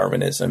social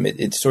Darwinism.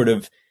 It sort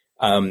of,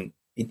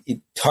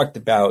 it talked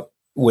about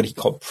what he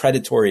called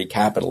predatory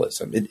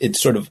capitalism. It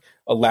sort of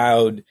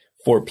allowed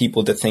for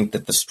people to think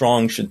that the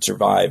strong should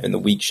survive and the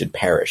weak should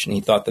perish. And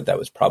he thought that that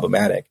was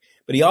problematic.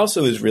 But he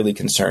also is really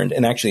concerned,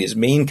 and actually his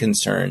main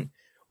concern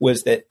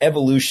was that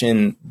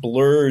evolution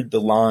blurred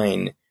the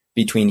line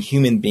between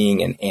human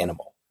being and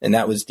animal. And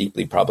that was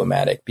deeply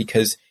problematic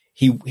because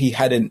he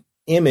had an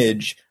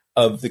image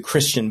of the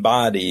Christian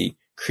body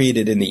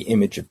created in the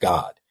image of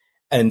God.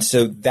 And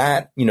so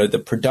that,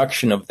 the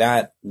production of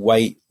that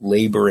white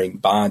laboring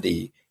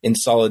body in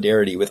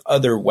solidarity with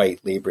other white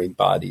laboring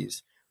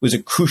bodies was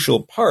a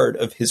crucial part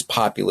of his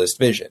populist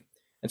vision.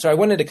 And so I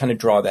wanted to kind of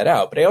draw that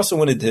out, but I also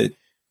wanted to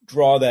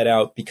draw that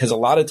out because a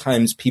lot of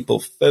times people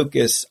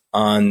focus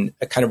on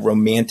a kind of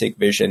romantic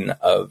vision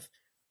of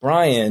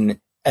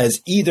Bryan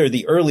as either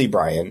the early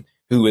Bryan,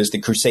 who is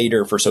the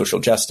crusader for social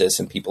justice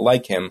and people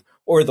like him,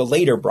 or the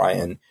later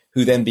Bryan,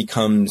 who then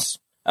becomes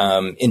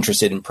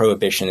interested in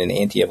prohibition and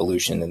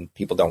anti-evolution, and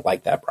people don't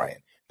like that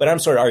Bryan. But I'm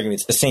sort of arguing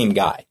it's the same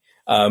guy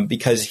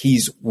because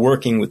he's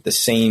working with the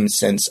same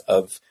sense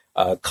of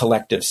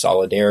collective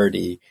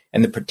solidarity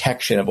and the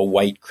protection of a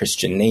white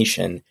Christian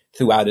nation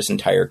throughout his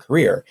entire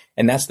career.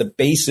 And that's the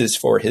basis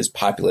for his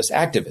populist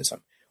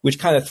activism, which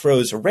kind of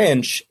throws a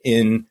wrench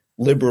in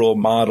liberal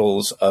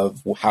models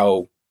of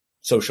how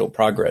social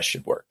progress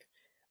should work.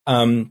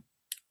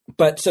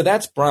 But so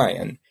that's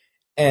Bryan.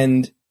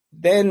 And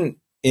then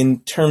in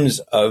terms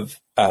of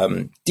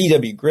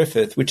D.W.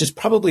 Griffith, which is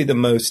probably the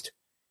most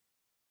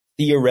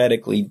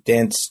theoretically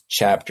dense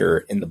chapter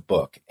in the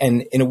book.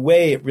 And in a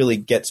way, it really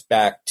gets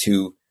back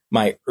to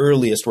my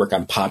earliest work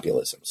on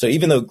populism. So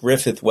even though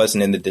Griffith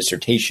wasn't in the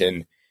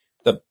dissertation,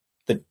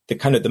 the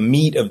kind of the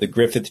meat of the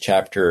Griffith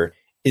chapter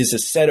is a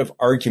set of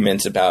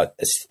arguments about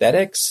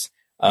aesthetics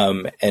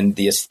and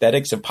the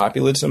aesthetics of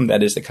populism.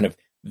 That is the kind of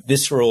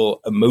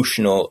visceral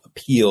emotional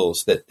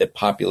appeals that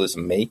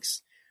populism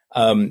makes.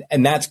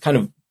 And that's kind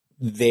of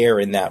there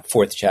in that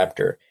fourth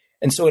chapter.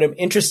 And so what I'm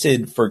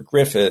interested for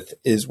Griffith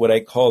is what I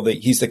call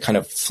he's the kind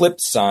of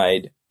flip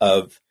side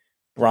of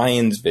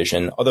Bryan's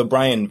vision, although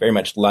Bryan very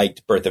much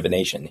liked Birth of a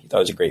Nation. He thought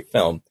it was a great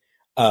film.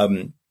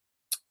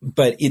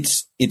 But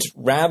it's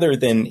rather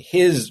than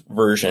his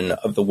version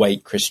of the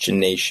white Christian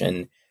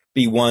nation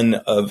be one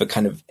of a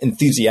kind of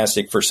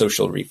enthusiastic for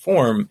social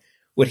reform,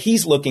 what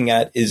he's looking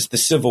at is the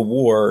Civil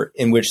War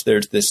in which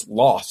there's this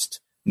lost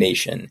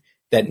nation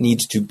that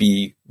needs to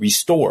be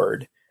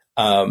restored.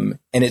 And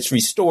it's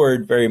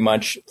restored very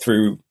much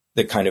through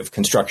the kind of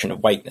construction of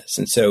whiteness.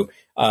 And so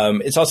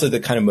it's also the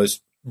kind of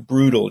most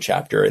brutal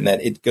chapter in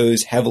that it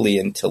goes heavily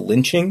into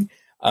lynching.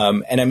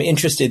 And I'm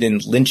interested in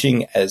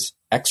lynching as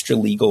extra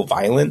legal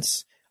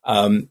violence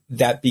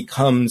that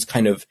becomes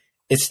kind of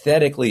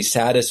aesthetically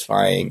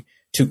satisfying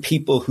to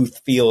people who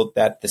feel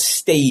that the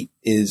state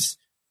is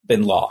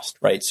been lost,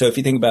 right? So if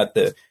you think about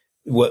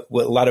what a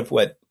lot of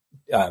what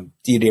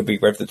D.W.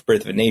 Griffith's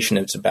Birth of a Nation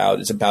is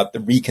about the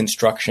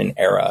Reconstruction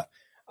era,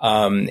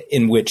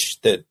 in which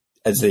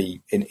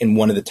in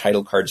one of the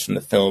title cards from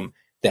the film,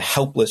 the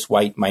helpless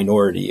white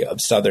minority of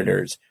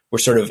Southerners were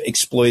sort of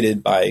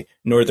exploited by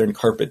Northern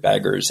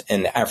carpetbaggers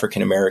and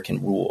African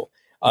American rule.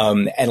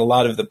 And a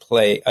lot of the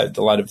play, it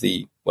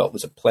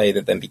was a play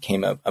that then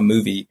became a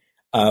movie,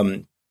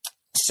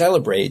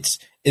 celebrates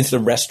is the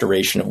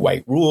restoration of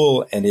white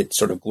rule, and it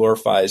sort of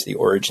glorifies the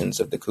origins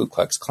of the Ku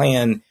Klux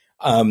Klan.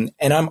 And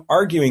I'm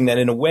arguing that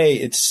in a way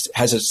it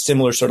has a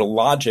similar sort of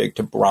logic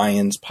to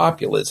Bryan's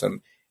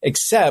populism,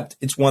 except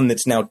it's one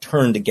that's now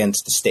turned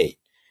against the state.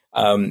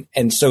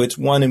 And so it's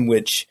one in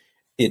which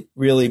it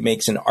really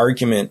makes an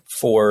argument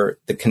for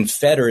the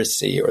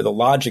Confederacy or the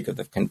logic of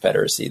the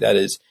Confederacy, that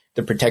is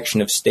the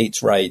protection of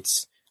states'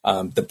 rights,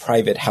 the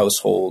private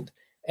household,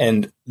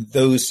 and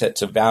those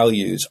sets of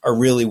values are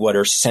really what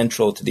are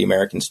central to the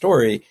American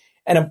story.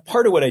 And a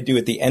part of what I do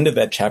at the end of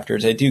that chapter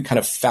is I do kind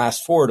of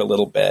fast forward a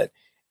little bit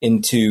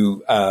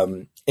into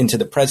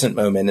the present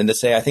moment and to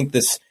say, I think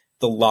the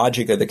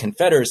logic of the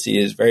Confederacy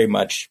is very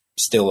much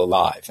still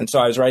alive. And so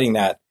I was writing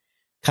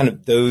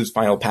those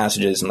final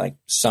passages in like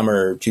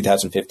summer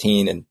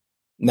 2015, and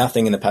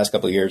nothing in the past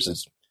couple of years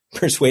has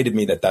persuaded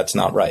me that that's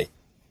not right.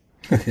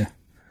 Yeah.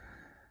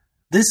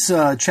 This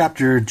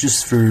chapter,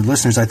 just for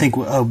listeners, I think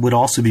would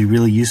also be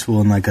really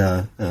useful in like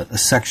a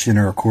section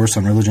or a course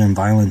on religion and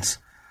violence.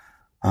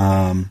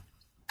 I'm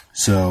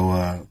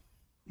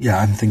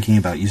thinking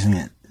about using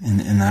it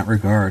in that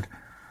regard.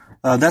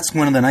 That's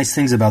one of the nice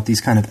things about these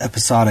kind of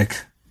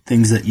episodic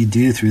things that you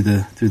do through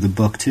the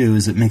book too,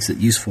 is it makes it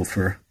useful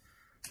for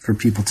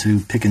people to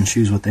pick and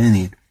choose what they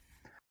need.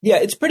 Yeah,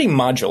 it's pretty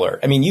modular.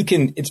 I mean,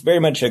 it's very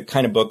much a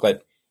kind of book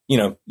like,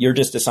 you're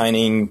just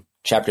assigning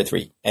chapter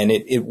 3 and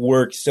it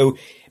works. So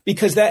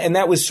because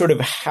that was sort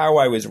of how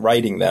I was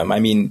writing them. I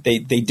mean, they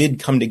did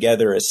come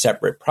together as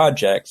separate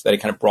projects that I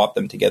kind of brought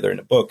them together in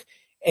a book,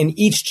 and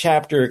each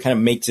chapter kind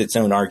of makes its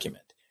own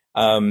argument.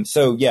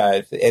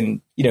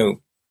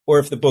 Or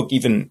if the book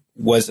even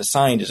was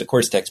assigned as a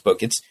course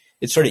textbook, it's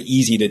sort of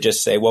easy to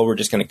just say, well, we're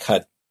just going to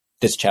cut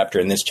this chapter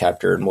and this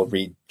chapter, and we'll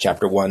read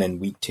chapter 1 in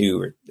week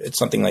 2 or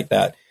something like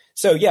that.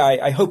 So yeah,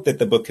 I hope that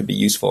the book could be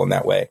useful in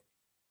that way.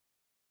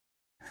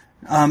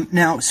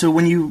 Now, so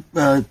when you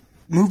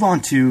move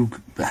on to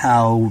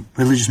how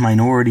religious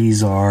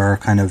minorities are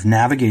kind of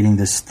navigating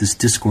this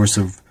discourse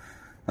of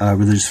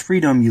religious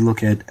freedom, you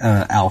look at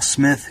Al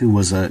Smith, who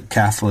was a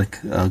Catholic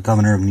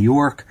governor of New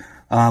York,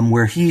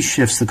 where he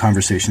shifts the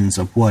conversations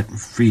of what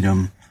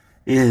freedom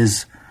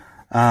is.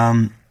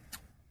 How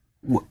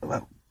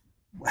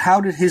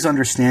did his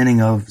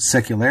understanding of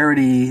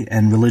secularity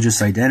and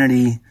religious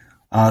identity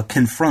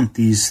confront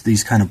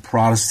these kind of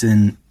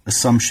Protestant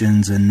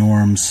assumptions and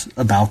norms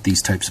about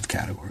these types of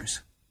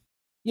categories?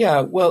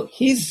 Yeah, well,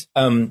 he's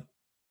an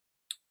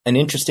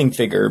interesting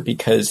figure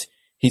because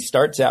he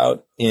starts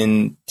out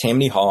in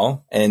Tammany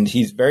Hall, and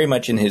he's very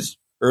much in his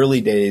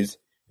early days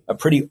a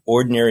pretty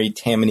ordinary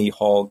Tammany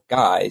Hall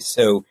guy.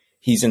 So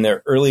he's in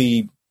the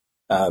early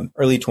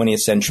 20th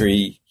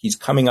century. He's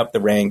coming up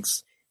the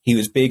ranks. He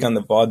was big on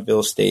the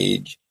vaudeville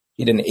stage.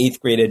 He had an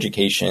 8th grade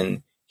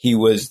education. He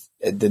was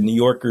the New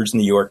Yorker's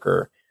New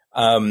Yorker.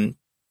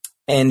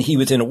 And he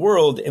was in a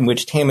world in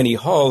which Tammany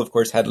Hall, of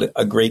course, had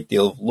a great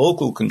deal of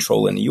local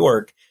control in New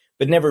York,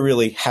 but never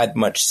really had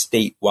much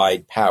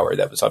statewide power.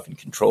 That was often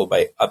controlled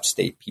by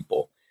upstate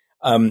people.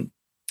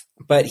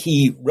 But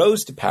he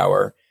rose to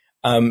power,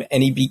 and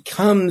he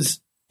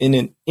becomes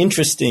takes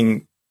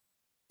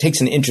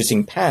an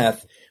interesting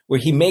path where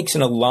he makes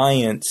an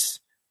alliance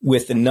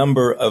with a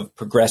number of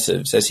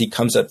progressives as he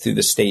comes up through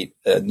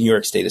the New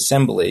York State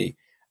Assembly.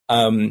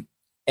 And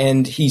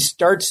he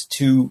starts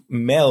to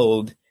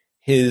meld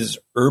his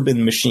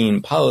urban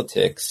machine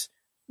politics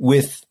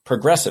with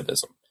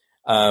progressivism,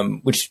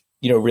 which,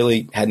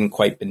 really hadn't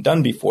quite been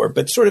done before,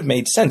 but sort of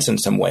made sense in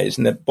some ways,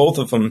 and that both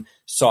of them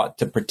sought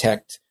to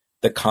protect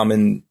the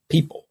common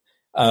people.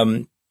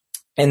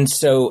 And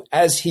so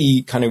as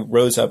he kind of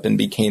rose up and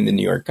became the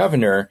New York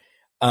governor,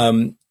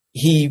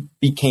 he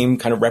became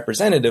kind of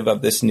representative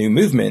of this new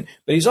movement,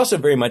 but he's also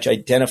very much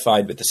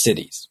identified with the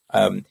cities.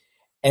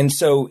 And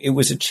so it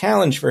was a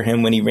challenge for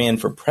him when he ran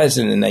for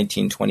president in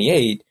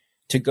 1928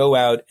 to go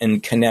out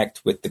and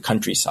connect with the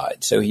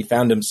countryside. So he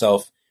found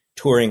himself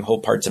touring whole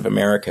parts of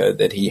America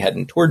that he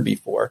hadn't toured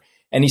before.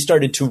 And he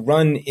started to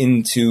run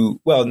into,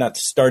 well, not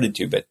started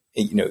to, but,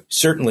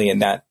 certainly in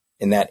that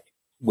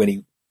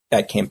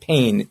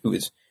campaign, it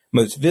was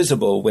most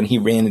visible when he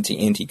ran into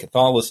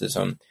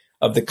anti-Catholicism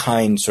of the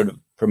kind sort of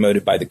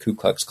promoted by the Ku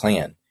Klux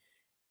Klan.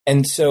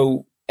 And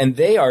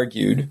they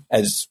argued,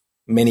 as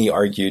many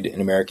argued in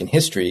American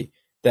history,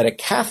 that a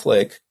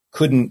Catholic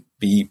couldn't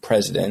be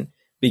president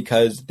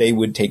because they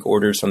would take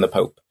orders from the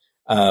Pope.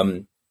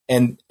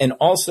 And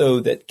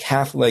also that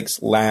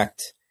Catholics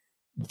lacked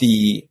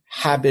the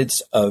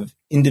habits of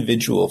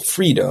individual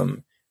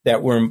freedom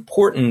that were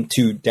important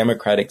to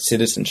democratic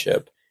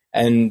citizenship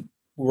and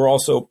were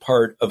also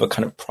part of a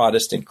kind of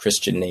Protestant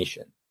Christian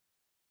nation.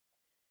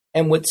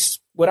 And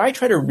what I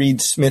try to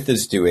read Smith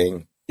as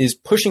doing is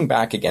pushing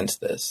back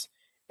against this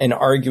and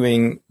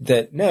arguing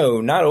that,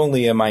 no, not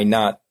only am I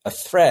not a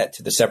threat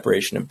to the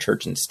separation of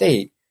church and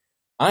state,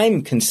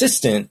 I'm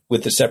consistent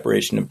with the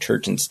separation of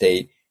church and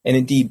state. And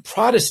indeed,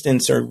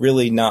 Protestants are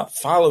really not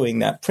following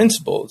that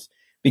principles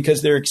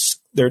because they're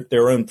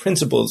their own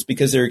principles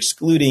because they're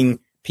excluding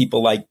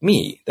people like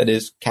me, that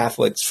is,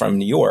 Catholics from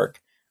New York.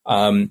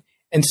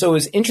 And so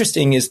what's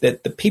interesting is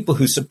that the people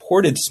who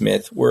supported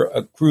Smith were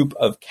a group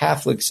of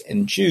Catholics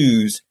and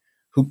Jews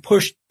who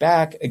pushed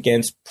back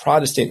against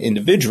Protestant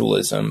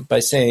individualism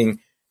by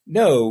saying,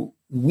 no,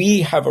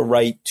 we have a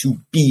right to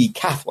be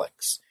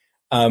Catholics.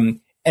 And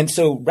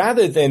so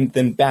rather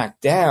than back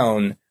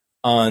down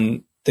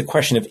on the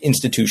question of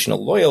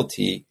institutional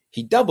loyalty,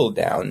 he doubled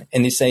down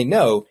and he's saying,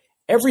 no,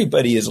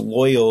 everybody is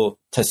loyal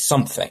to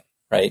something,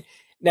 right?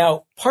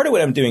 Now, part of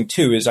what I'm doing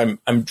too is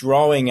I'm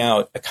drawing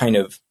out a kind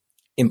of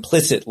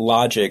implicit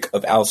logic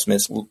of Al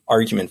Smith's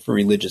argument for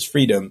religious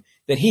freedom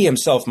that he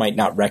himself might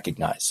not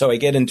recognize. So I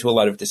get into a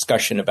lot of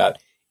discussion about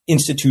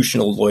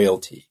institutional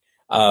loyalty,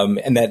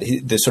 and that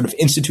the sort of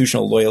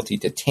institutional loyalty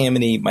to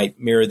Tammany might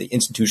mirror the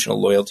institutional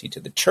loyalty to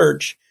the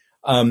church.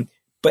 And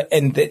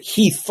that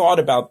he thought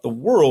about the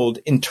world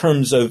in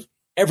terms of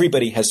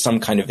everybody has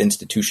some kind of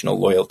institutional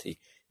loyalty.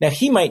 Now,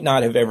 he might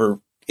not have ever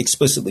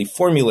explicitly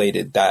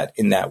formulated that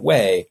in that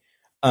way,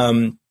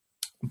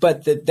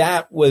 but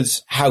that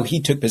was how he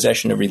took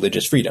possession of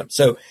religious freedom.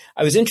 So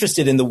I was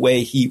interested in the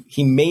way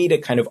he made a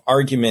kind of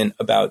argument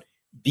about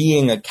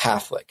being a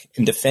Catholic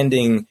and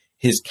defending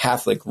his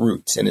Catholic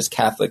roots and his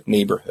Catholic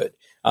neighborhood,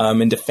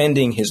 and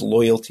defending his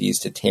loyalties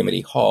to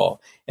Tammany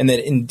Hall, and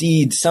that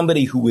indeed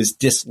somebody who was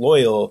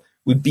disloyal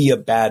would be a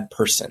bad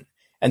person.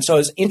 And so I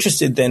was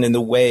interested then in the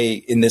way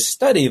in this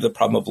study of the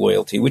problem of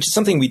loyalty, which is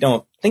something we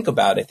don't think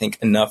about, I think,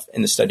 enough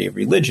in the study of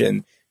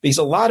religion, because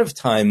a lot of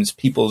times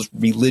people's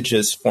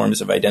religious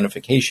forms of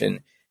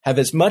identification have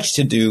as much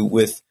to do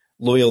with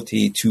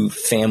loyalty to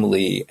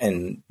family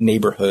and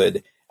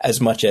neighborhood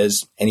as much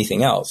as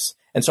anything else.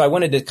 And so I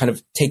wanted to kind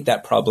of take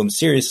that problem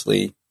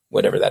seriously,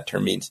 whatever that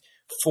term means,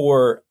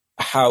 for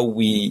how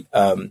we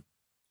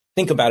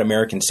think about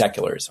American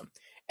secularism.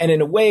 And in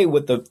a way,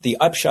 what the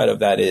upshot of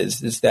that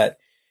is that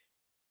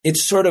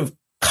it's sort of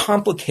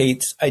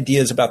complicates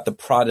ideas about the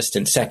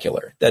Protestant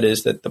secular. That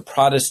is, that the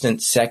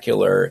Protestant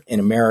secular in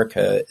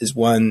America is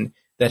one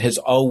that has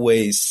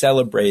always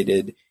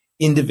celebrated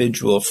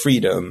individual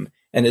freedom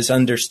and has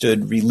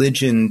understood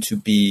religion to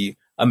be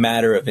a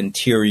matter of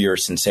interior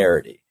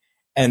sincerity.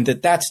 And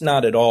that that's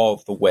not at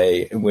all the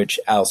way in which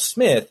Al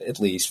Smith, at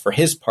least for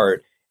his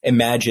part,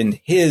 imagined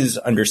his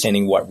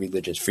understanding what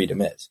religious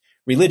freedom is.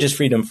 Religious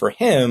freedom for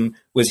him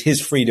was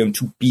his freedom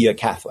to be a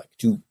Catholic,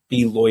 to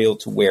be loyal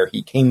to where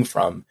he came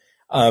from.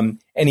 And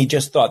he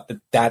just thought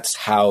that that's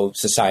how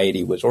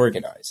society was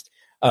organized.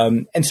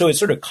 And so it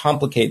sort of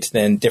complicates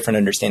then different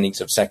understandings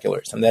of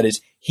secularism. That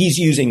is, he's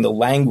using the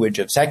language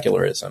of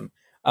secularism,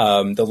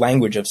 the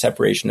language of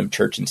separation of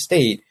church and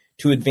state,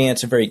 to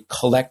advance a very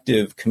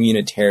collective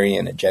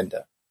communitarian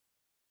agenda.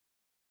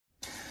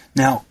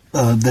 Now,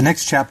 the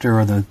next chapter,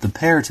 or the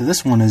pair to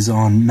this one, is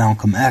on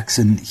Malcolm X,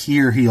 and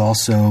here he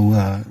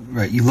also,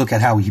 you look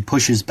at how he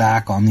pushes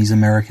back on these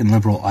American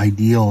liberal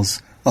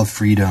ideals of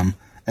freedom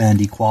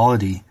and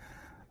equality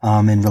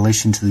in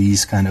relation to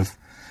these kind of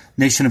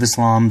Nation of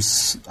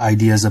Islam's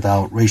ideas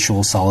about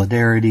racial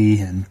solidarity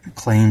and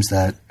claims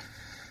that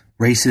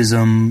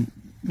racism,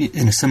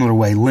 in a similar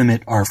way,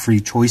 limit our free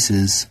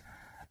choices.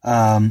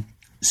 And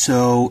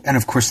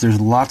of course, there's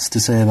lots to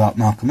say about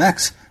Malcolm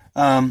X,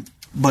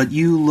 but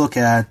you look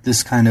at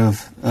this kind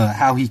of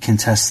how he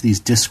contests these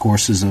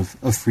discourses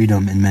of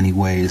freedom in many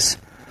ways,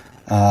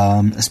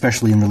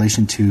 especially in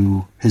relation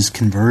to his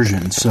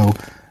conversion. So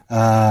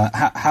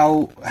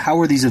how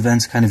are these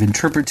events kind of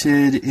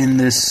interpreted in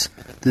this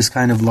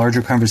kind of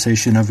larger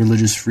conversation of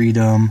religious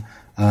freedom?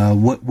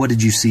 What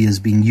did you see as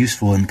being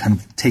useful in kind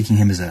of taking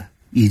him as a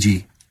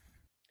EG?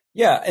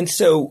 Yeah, and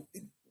so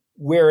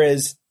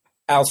whereas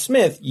Al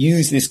Smith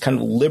used this kind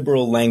of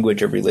liberal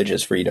language of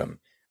religious freedom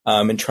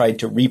and tried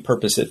to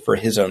repurpose it for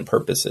his own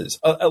purposes,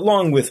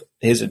 along with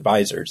his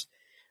advisors,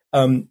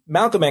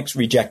 Malcolm X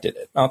rejected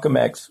it. Malcolm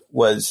X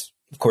was,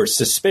 of course,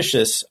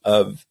 suspicious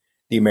of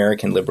the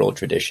American liberal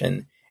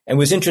tradition and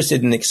was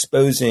interested in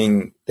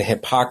exposing the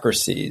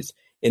hypocrisies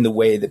in the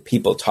way that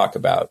people talk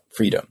about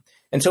freedom.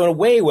 And so in a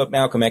way, what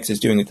Malcolm X is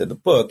doing with the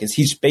book is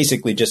he's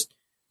basically just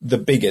the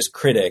biggest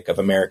critic of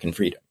American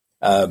freedom.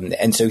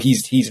 And so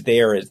he's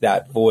there as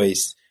that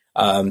voice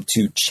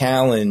to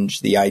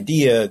challenge the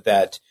idea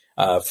that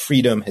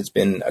freedom has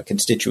been a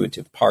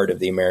constitutive part of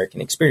the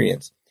American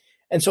experience.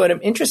 And so what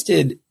I'm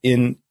interested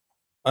in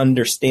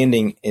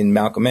understanding in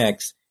Malcolm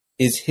X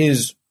is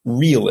his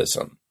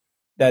realism.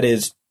 That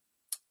is,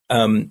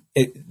 and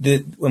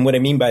what I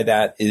mean by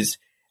that is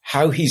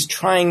how he's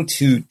trying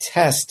to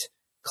test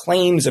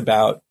claims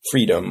about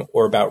freedom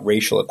or about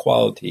racial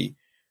equality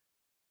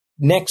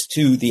next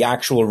to the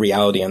actual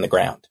reality on the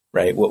ground,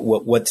 right?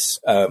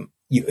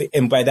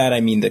 And by that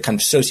I mean the kind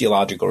of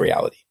sociological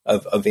reality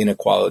of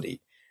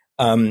inequality,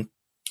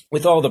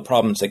 with all the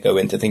problems that go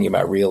into thinking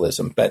about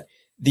realism. But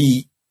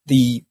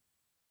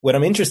what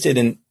I'm interested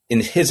in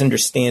his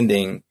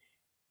understanding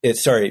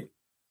is,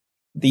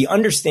 the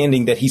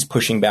understanding that he's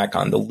pushing back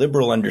on, the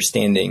liberal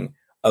understanding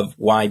of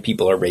why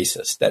people are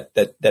racist,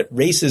 that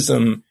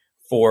racism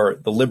for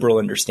the liberal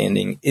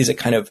understanding is a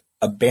kind of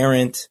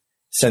aberrant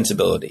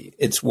sensibility.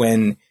 It's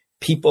when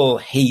people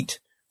hate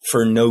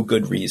for no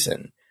good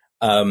reason.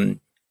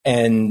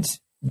 And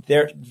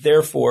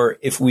therefore,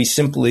 if we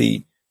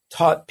simply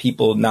taught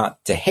people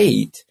not to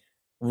hate,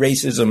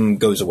 racism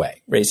goes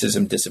away.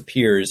 Racism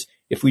disappears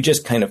if we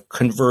just kind of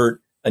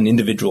convert an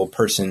individual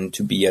person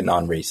to be a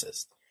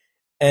non-racist.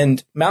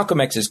 And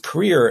Malcolm X's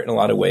career, in a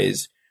lot of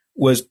ways,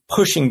 was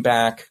pushing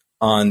back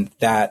on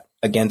that,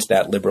 against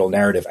that liberal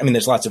narrative. I mean,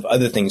 there's lots of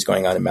other things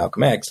going on in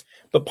Malcolm X,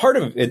 but part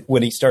of it,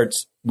 when he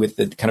starts with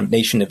the kind of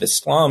Nation of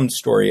Islam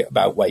story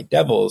about white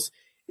devils,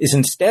 is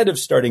instead of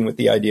starting with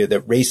the idea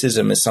that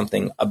racism is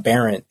something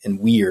aberrant and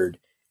weird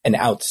and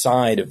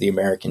outside of the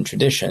American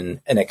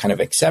tradition and a kind of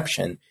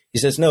exception, he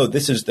says, no,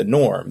 this is the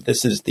norm.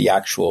 This is the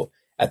actual,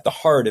 at the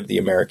heart of the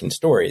American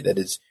story. That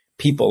is,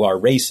 people are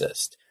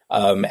racist.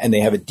 And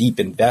they have a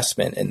deep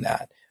investment in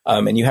that.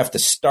 And you have to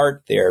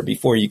start there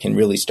before you can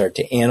really start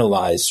to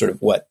analyze sort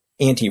of what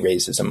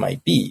anti-racism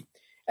might be.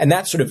 And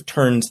that sort of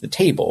turns the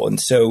table. And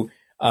so,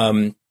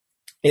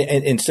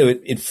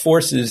 it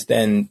forces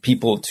then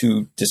people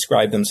to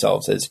describe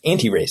themselves as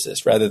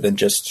anti-racist rather than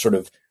just sort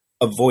of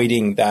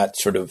avoiding that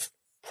sort of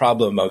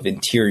problem of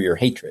interior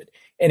hatred.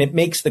 And it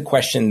makes the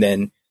question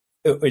then,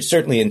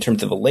 certainly in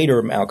terms of a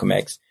later Malcolm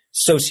X,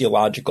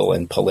 sociological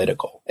and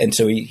political. And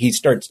so he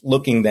starts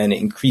looking then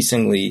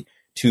increasingly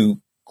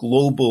to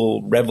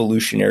global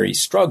revolutionary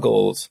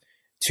struggles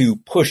to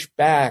push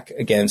back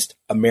against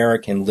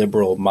American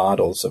liberal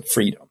models of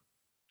freedom.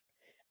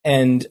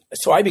 And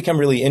so I become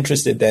really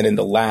interested then in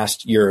the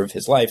last year of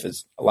his life,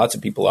 as lots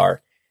of people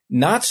are,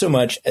 not so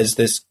much as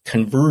this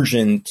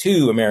conversion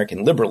to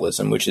American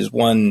liberalism, which is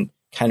one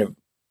kind of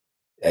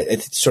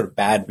it's sort of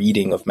bad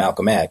reading of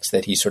Malcolm X,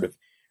 that he sort of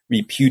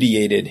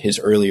repudiated his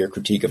earlier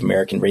critique of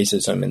American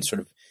racism and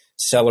sort of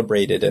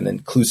celebrated an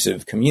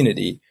inclusive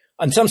community.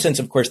 In some sense,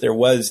 of course, there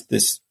was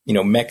this,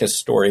 Mecca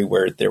story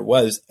where there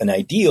was an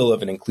ideal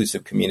of an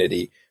inclusive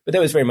community, but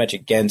that was very much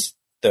against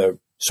the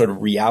sort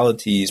of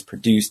realities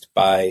produced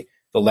by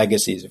the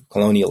legacies of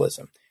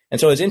colonialism. And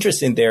so what's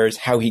interesting there is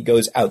how he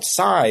goes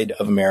outside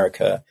of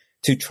America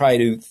to try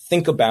to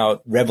think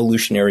about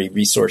revolutionary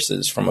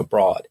resources from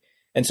abroad.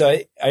 And so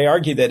I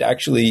argue that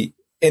actually,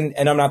 and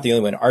I'm not the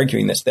only one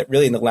arguing this, that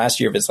really in the last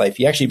year of his life,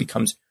 he actually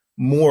becomes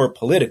more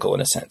political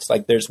in a sense.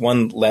 Like there's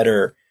one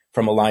letter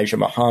from Elijah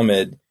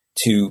Muhammad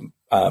to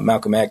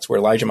Malcolm X where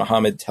Elijah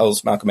Muhammad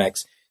tells Malcolm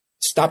X,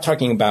 stop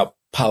talking about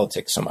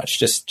politics so much,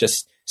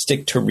 just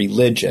stick to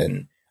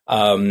religion.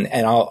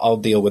 And I'll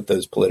deal with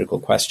those political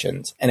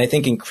questions. And I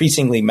think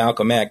increasingly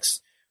Malcolm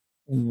X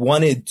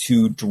wanted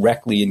to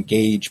directly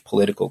engage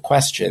political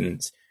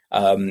questions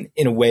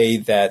in a way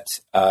that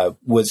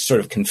was sort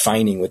of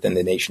confining within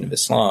the Nation of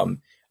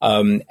Islam.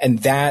 And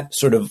that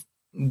sort of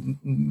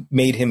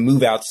made him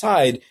move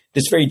outside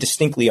this very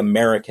distinctly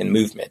American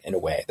movement in a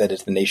way, that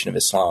is the Nation of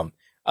Islam.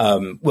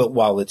 Well,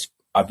 while it's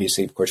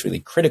obviously, of course, really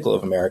critical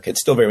of America,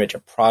 it's still very much a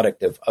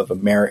product of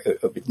America,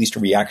 of at least a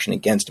reaction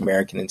against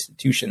American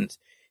institutions.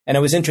 And I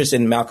was interested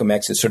in Malcolm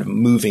X as sort of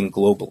moving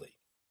globally.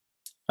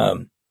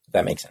 If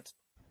that makes sense.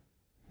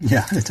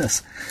 Yeah, it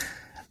does.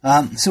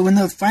 So in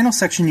the final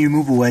section, you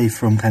move away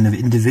from kind of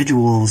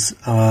individuals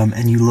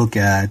and you look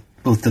at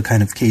both the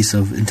kind of case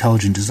of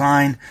intelligent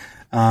design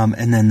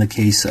and then the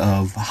case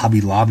of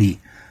Hobby Lobby.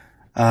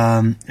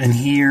 And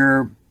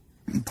here,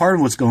 part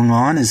of what's going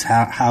on is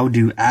how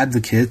do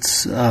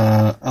advocates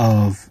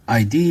of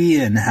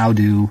ID and how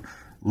do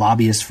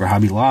lobbyists for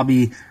Hobby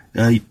Lobby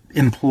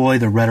employ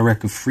the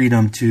rhetoric of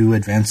freedom to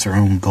advance their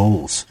own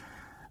goals.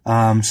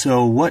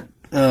 So what's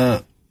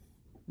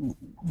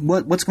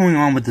going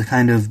on with the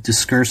kind of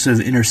discursive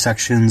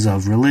intersections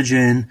of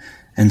religion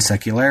and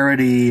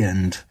secularity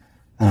and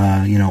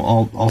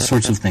all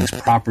sorts of things,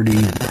 property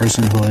and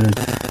personhood?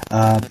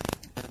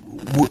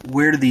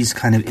 Where do these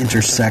kind of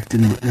intersect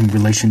in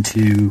relation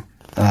to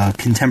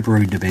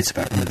contemporary debates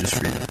about religious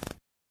freedom?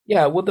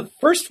 Yeah, well, the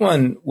first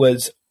one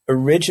was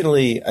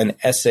originally an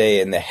essay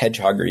in the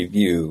Hedgehog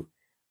Review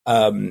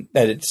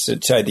that it's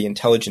inside the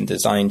Intelligent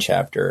Design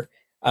chapter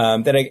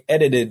that I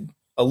edited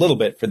a little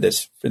bit for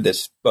this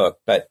book.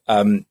 But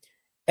and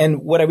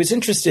what I was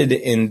interested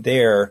in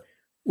there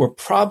were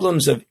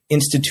problems of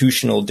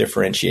institutional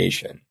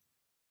differentiation,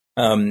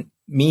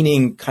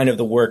 meaning kind of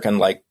the work on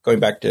like going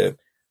back to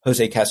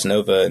Jose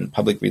Casanova and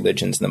public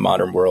religions in the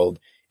modern world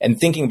and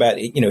thinking about,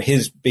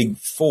 his big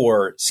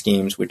four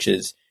schemes, which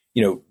is,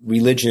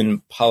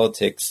 religion,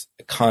 politics,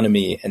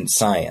 economy, and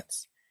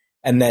science.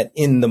 And that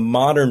in the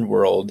modern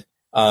world,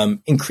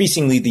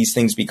 increasingly these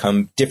things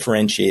become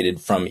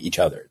differentiated from each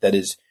other. That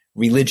is,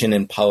 religion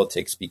and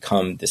politics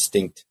become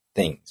distinct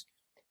things.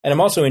 And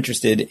I'm also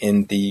interested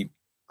in the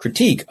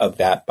critique of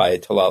that by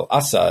Talal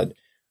Asad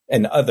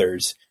and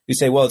others who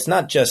say, well, it's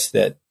not just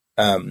that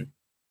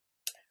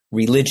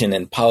religion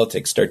and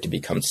politics start to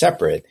become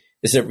separate,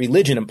 is that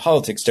religion and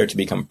politics start to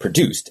become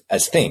produced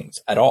as things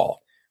at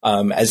all,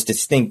 as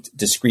distinct,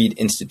 discrete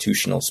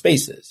institutional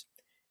spaces.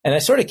 And I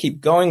sort of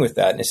keep going with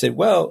that. And I said,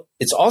 well,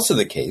 it's also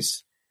the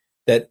case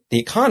that the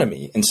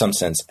economy, in some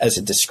sense, as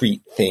a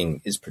discrete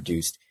thing is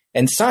produced,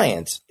 and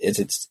science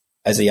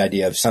as the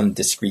idea of some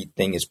discrete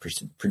thing is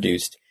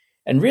produced.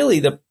 And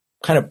really the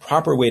kind of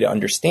proper way to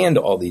understand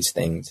all these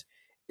things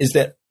is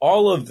that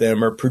all of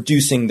them are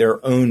producing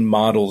their own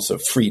models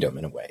of freedom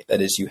in a way.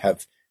 That is, you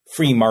have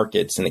free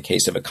markets in the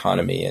case of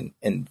economy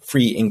and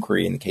free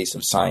inquiry in the case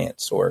of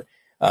science, or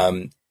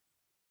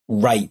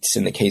rights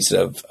in the case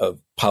of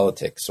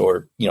politics,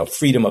 or,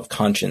 freedom of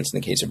conscience in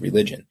the case of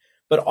religion.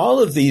 But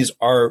all of these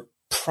are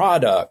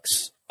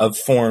products of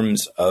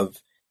forms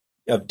of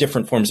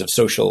different forms of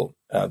social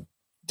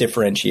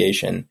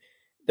differentiation.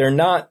 They're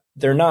not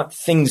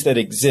things that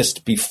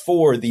exist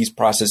before these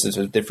processes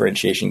of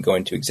differentiation go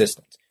into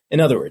existence.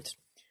 In other words,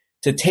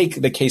 to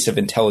take the case of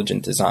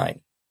intelligent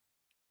design,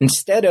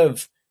 instead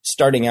of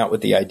starting out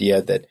with the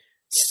idea that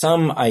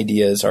some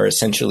ideas are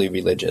essentially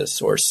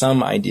religious or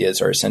some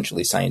ideas are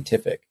essentially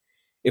scientific,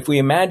 if we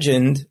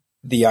imagined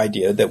the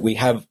idea that we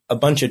have a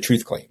bunch of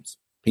truth claims,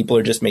 people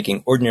are just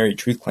making ordinary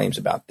truth claims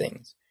about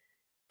things,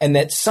 and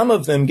that some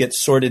of them get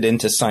sorted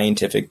into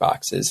scientific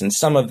boxes and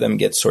some of them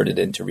get sorted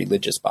into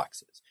religious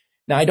boxes.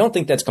 Now, I don't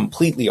think that's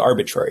completely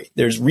arbitrary.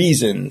 There's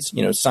reasons,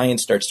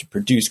 science starts to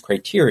produce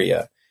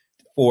criteria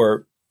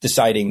for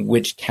deciding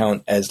which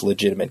count as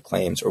legitimate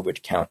claims or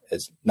which count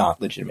as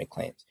not legitimate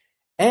claims.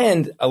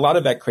 And a lot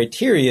of that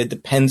criteria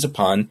depends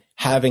upon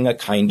having a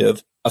kind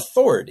of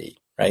authority,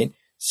 right?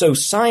 So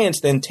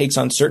science then takes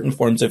on certain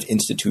forms of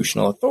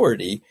institutional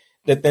authority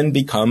that then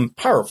become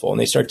powerful. And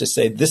they start to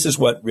say, this is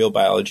what real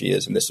biology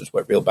is, and this is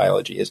what real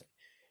biology isn't.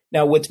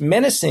 Now, what's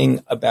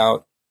menacing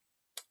about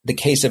the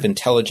case of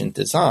intelligent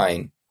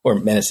design, or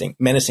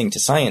menacing to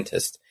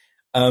scientists,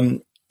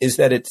 is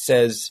that it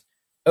says,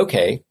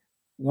 okay,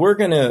 we're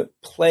going to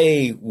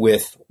play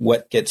with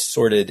what gets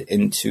sorted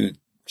into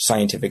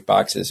scientific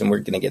boxes and we're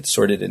going to get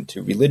sorted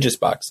into religious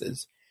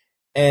boxes.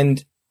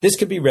 And this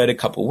could be read a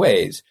couple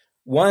ways.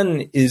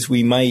 One is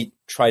we might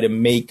try to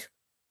make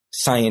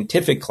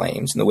scientific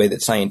claims in the way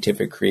that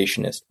scientific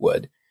creationists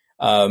would,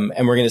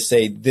 And we're going to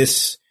say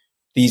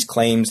these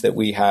claims that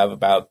we have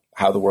about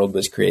how the world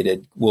was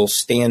created will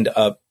stand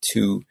up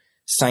to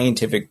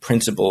scientific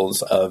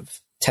principles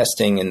of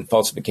testing and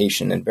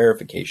falsification and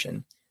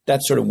verification.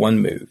 That's sort of one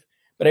move.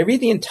 But I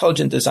read the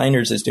intelligent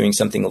designers as doing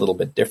something a little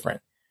bit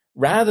different.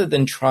 Rather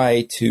than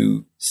try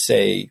to,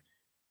 say,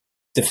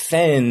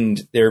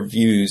 defend their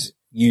views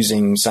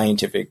using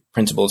scientific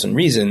principles and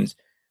reasons,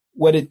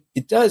 what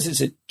it does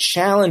is it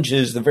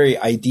challenges the very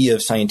idea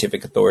of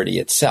scientific authority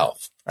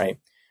itself, right?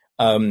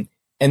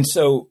 And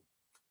so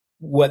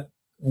what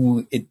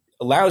it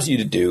allows you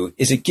to do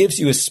is it gives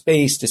you a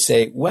space to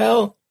say,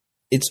 well,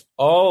 it's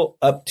all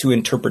up to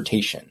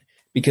interpretation,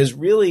 because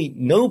really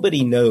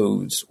nobody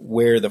knows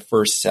where the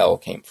first cell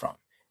came from.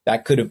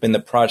 That could have been the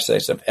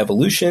process of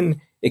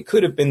evolution. It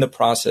could have been the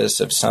process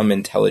of some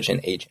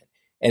intelligent agent.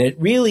 And it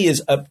really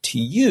is up to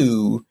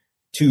you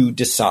to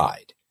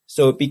decide.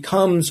 So it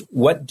becomes,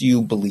 what do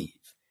you believe?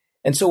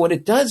 And so what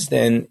it does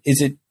then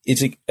is it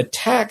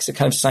attacks a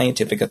kind of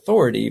scientific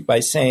authority by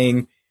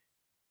saying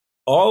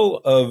all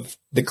of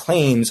the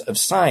claims of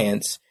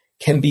science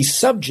can be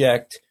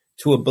subject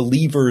to a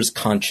believer's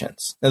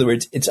conscience. In other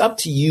words, it's up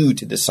to you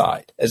to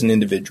decide as an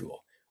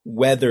individual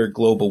whether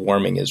global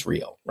warming is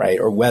real, right?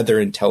 Or whether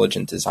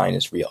intelligent design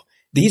is real.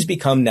 These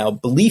become now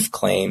belief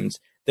claims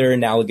that are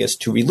analogous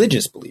to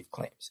religious belief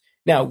claims.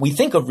 Now, we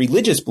think of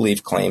religious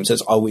belief claims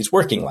as always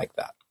working like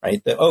that,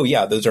 right? That, oh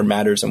yeah, those are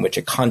matters in which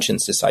a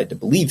conscience decides to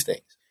believe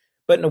things.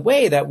 But in a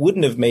way that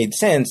wouldn't have made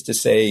sense to,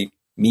 say,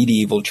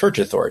 medieval church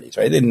authorities,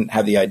 right? They didn't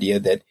have the idea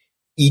that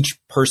each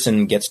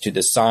person gets to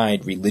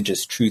decide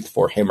religious truth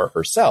for him or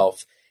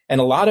herself. And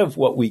a lot of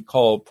what we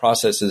call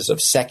processes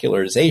of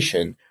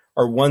secularization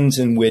are ones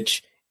in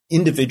which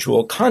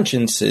individual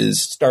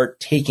consciences start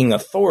taking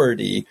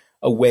authority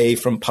away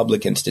from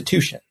public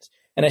institutions.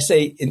 And I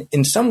say,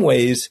 in some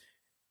ways,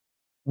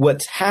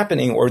 what's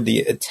happening, or the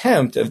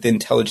attempt of the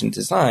intelligent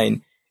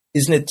design,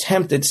 is an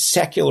attempt at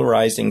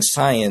secularizing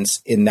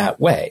science in that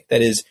way.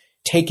 That is,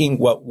 taking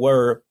what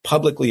were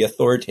publicly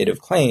authoritative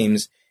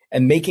claims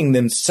and making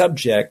them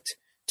subject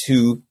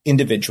to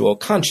individual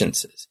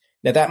consciences.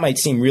 Now, that might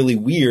seem really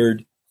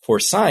weird for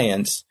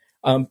science,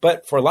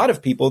 but for a lot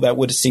of people, that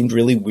would have seemed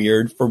really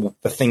weird for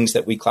the things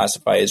that we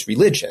classify as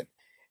religion.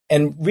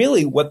 And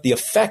really what the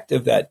effect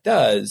of that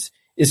does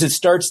is it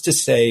starts to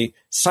say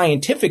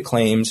scientific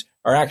claims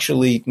are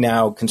actually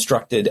now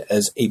constructed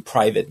as a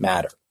private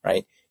matter,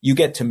 right? You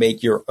get to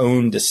make your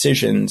own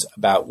decisions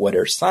about what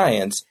are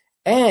science,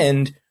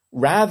 and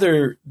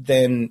rather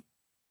than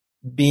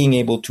being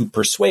able to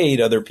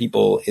persuade other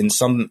people in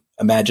some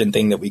imagined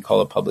thing that we call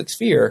a public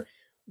sphere,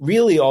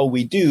 really all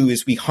we do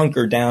is we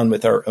hunker down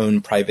with our own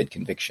private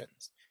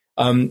convictions.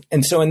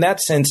 And so in that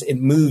sense, it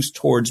moves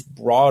towards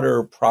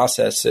broader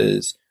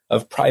processes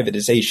of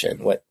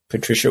privatization, what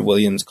Patricia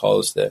Williams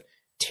calls the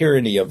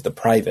tyranny of the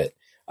private.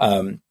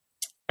 And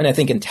I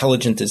think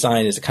intelligent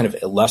design is a kind of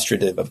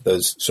illustrative of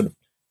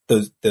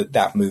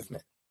that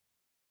movement.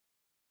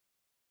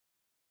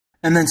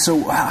 And then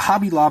so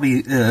Hobby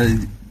Lobby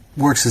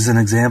works as an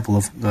example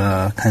of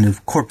kind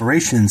of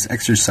corporations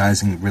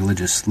exercising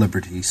religious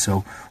liberty.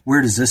 So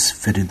where does this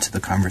fit into the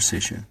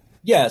conversation?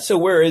 Yeah. So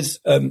whereas,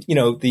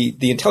 the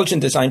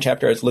intelligent design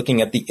chapter is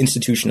looking at the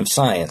institution of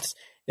science.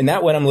 In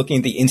that one, I'm looking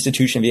at the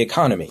institution of the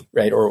economy,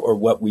 right? Or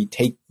what we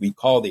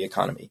call the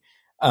economy.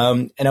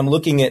 And I'm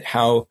looking at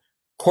how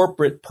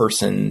corporate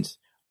persons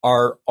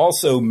are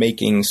also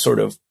making sort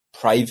of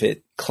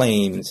private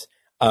claims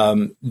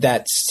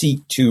that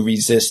seek to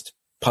resist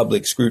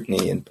public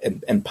scrutiny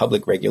and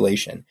public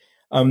regulation.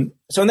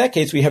 So in that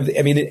case,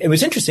 it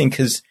was interesting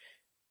because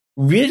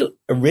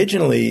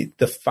originally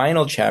the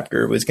final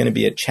chapter was going to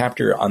be a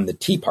chapter on the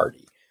Tea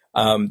Party.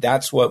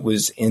 That's what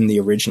was in the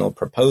original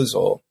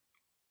proposal.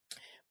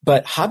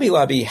 But Hobby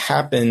Lobby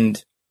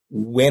happened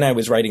when I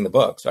was writing the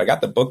book. So I got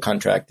the book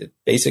contract at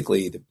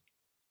basically the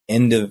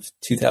end of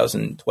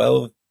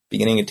 2012,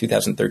 beginning of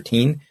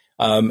 2013.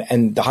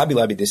 And the Hobby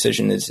Lobby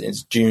decision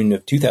is June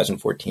of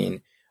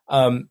 2014.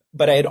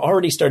 But I had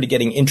already started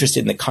getting interested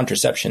in the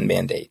contraception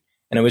mandate.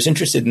 And I was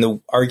interested in the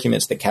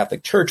arguments the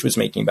Catholic Church was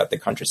making about the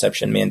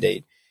contraception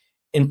mandate.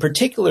 In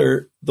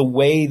particular, the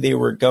way they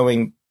were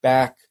going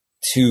back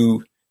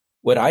to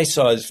what I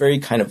saw as very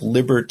kind of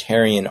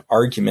libertarian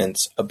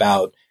arguments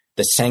about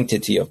the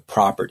sanctity of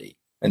property.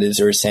 And as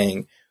they were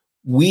saying,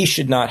 we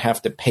should not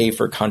have to pay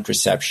for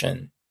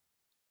contraception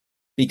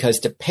because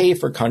to pay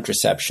for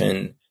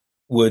contraception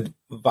would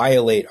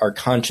violate our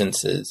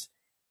consciences,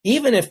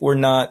 even if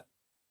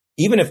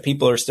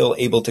people are still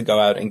able to go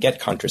out and get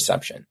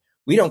contraception.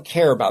 We don't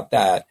care about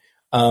that.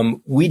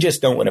 We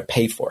just don't want to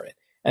pay for it.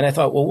 And I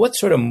thought, well, what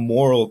sort of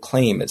moral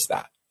claim is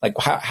that? Like,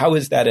 how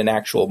is that an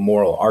actual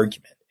moral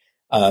argument?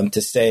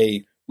 To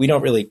say, we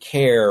don't really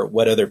care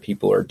what other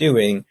people are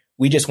doing.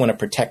 We just want to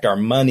protect our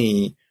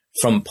money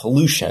from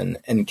pollution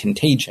and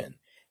contagion.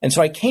 And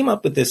so I came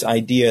up with this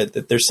idea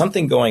that there's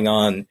something going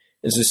on,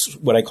 is this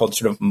what I call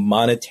sort of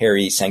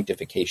monetary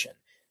sanctification.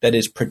 That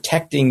is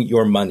protecting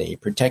your money,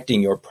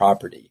 protecting your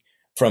property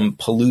from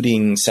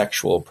polluting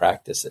sexual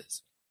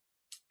practices.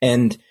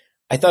 And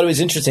I thought it was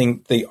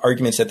interesting, the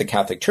arguments that the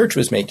Catholic Church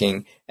was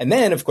making. And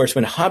then, of course,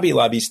 when Hobby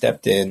Lobby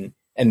stepped in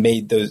and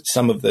made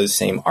some of those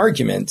same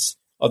arguments,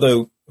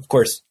 although, of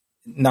course,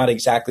 not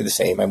exactly the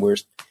same. I mean, where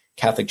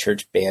Catholic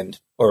Church banned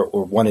or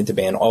wanted to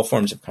ban all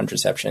forms of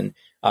contraception.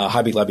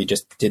 Hobby Lobby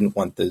just didn't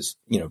want those,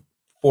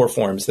 4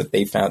 forms that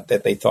they found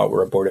that they thought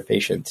were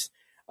abortifacients.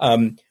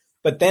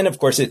 But then, of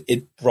course,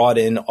 it brought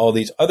in all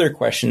these other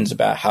questions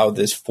about how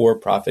this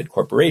for-profit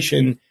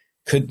corporation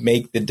could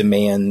make the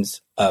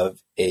demands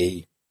of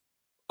a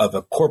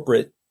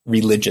corporate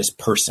religious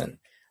person.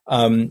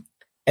 And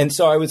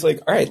so I was like,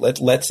 all right,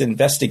 let's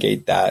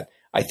investigate that.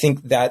 I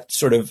think that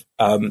sort of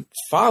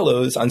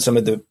follows on some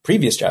of the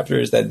previous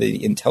chapters, that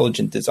the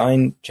intelligent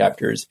design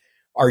chapters,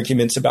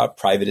 arguments about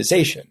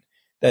privatization.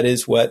 That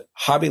is, what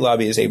Hobby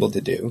Lobby is able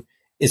to do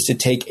is to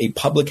take a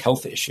public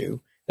health issue,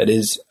 that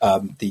is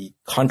the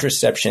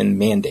contraception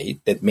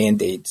mandate that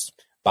mandates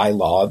by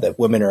law that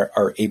women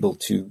are able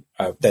to,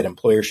 that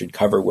employers should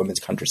cover women's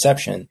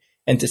contraception,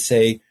 and to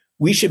say,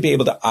 we should be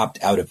able to opt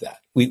out of that.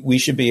 We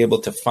should be able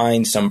to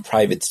find some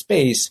private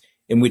space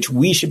in which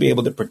we should be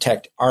able to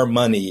protect our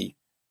money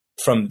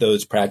from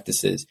those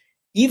practices,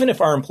 even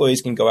if our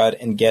employees can go out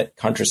and get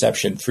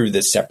contraception through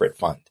this separate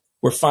fund.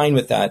 We're fine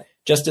with that,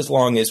 just as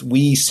long as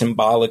we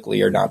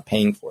symbolically are not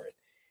paying for it.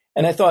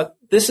 And I thought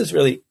this is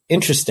really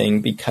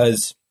interesting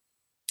because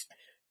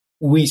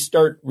we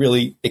start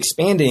really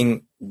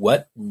expanding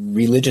what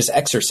religious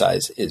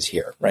exercise is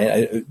here,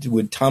 right?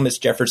 Would Thomas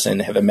Jefferson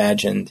have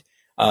imagined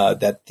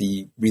that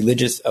the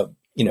religious,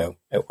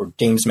 or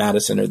James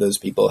Madison or those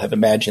people have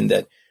imagined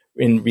that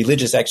in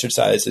religious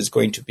exercise is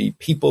going to be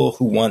people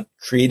who want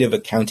creative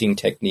accounting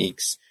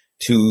techniques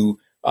to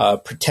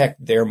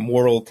protect their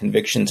moral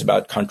convictions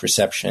about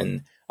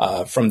contraception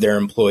from their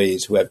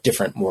employees who have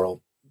different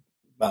moral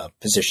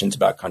positions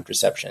about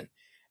contraception.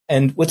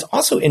 And what's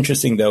also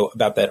interesting, though,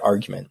 about that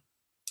argument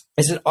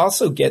is it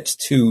also gets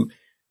to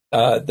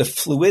the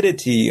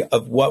fluidity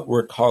of what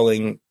we're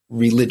calling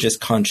religious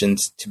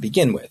conscience to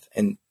begin with.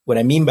 And what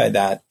I mean by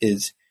that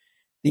is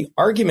the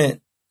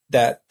argument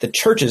that the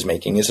church is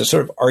making is a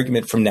sort of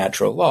argument from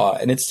natural law.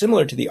 And it's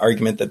similar to the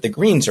argument that the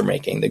Greens are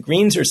making. The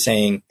Greens are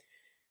saying,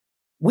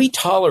 we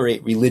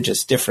tolerate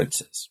religious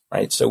differences,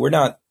 right? So we're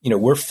not,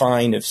 we're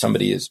fine if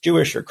somebody is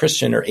Jewish or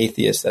Christian or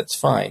atheist, that's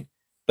fine.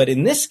 But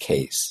in this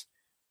case,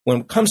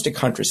 when it comes to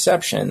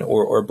contraception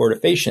or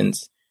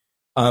abortifacients,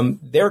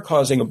 they're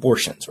causing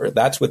abortions, or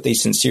that's what they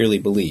sincerely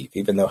believe,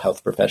 even though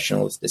health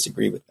professionals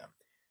disagree with them.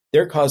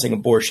 They're causing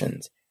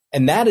abortions.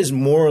 And that is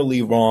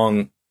morally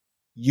wrong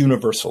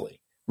universally,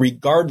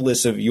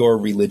 regardless of your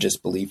religious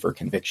belief or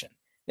conviction.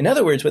 In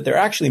other words, what they're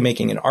actually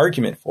making an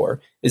argument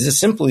for is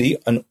simply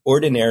an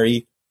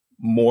ordinary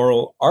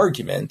moral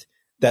argument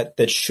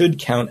that should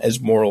count as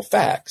moral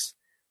facts.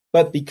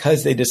 But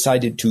because they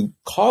decided to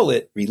call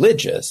it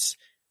religious,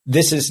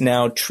 this is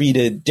now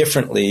treated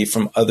differently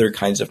from other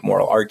kinds of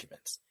moral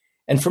arguments.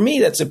 And for me,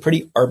 that's a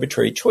pretty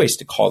arbitrary choice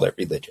to call it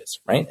religious,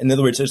 right? In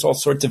other words, there's all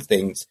sorts of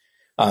things,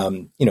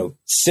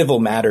 civil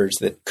matters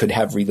that could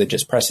have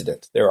religious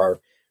precedent. There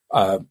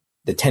are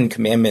the 10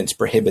 Commandments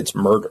prohibits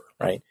murder,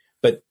 right?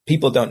 But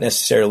people don't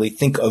necessarily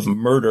think of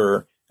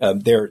murder,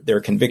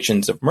 their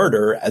convictions of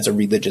murder, as a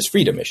religious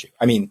freedom issue.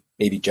 I mean,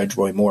 maybe Judge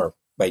Roy Moore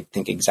might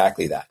think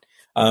exactly that.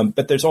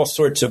 But there's all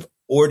sorts of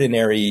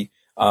ordinary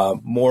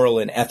moral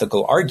and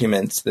ethical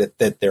arguments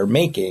that they're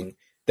making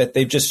that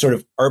they've just sort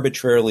of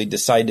arbitrarily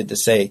decided to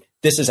say,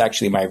 this is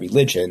actually my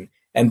religion.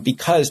 And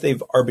because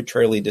they've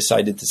arbitrarily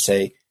decided to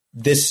say,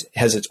 this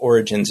has its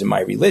origins in my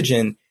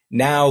religion,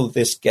 now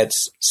this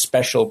gets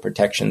special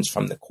protections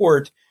from the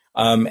court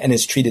and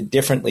is treated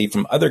differently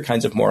from other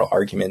kinds of moral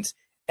arguments.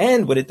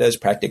 And what it does,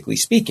 practically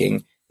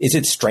speaking, is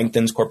it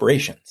strengthens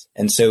corporations.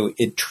 And so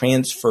it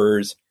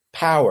transfers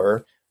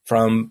power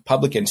from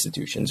public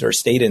institutions or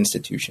state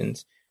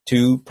institutions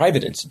to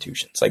private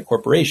institutions like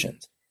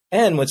corporations.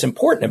 And what's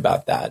important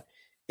about that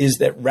is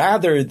that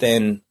rather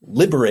than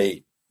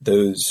liberate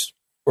those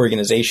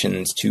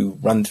organizations to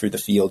run through the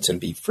fields and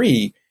be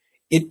free,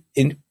 it,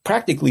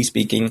 practically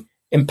speaking,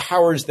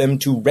 empowers them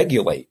to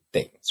regulate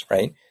things,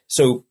 right?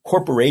 So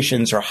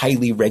corporations are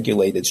highly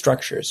regulated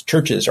structures.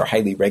 Churches are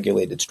highly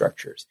regulated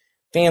structures.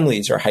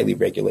 Families are highly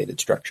regulated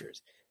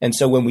structures. And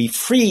so when we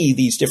free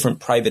these different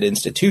private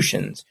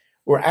institutions,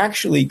 we're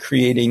actually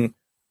creating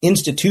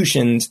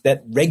institutions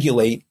that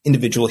regulate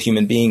individual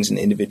human beings and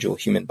individual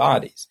human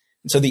bodies.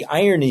 And so the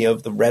irony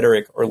of the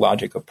rhetoric or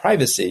logic of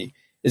privacy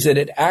is that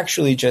it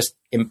actually just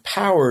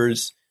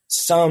empowers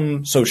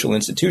some social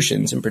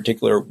institutions, in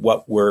particular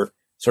what we're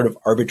sort of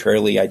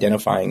arbitrarily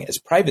identifying as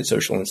private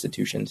social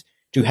institutions,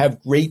 to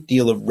have great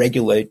deal of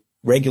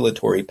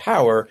regulatory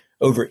power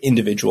over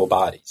individual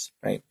bodies,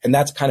 right? And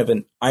that's kind of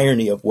an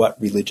irony of what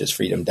religious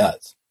freedom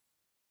does.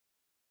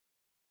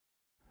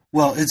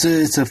 Well,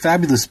 it's a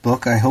fabulous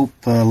book. I hope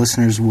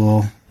listeners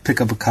will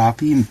pick up a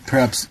copy and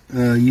perhaps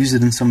use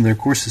it in some of their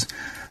courses.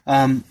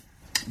 I'm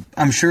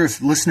sure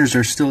if listeners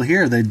are still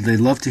here, they'd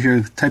love to hear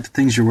the type of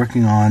things you're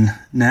working on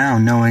now,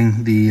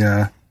 knowing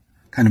the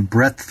kind of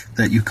breadth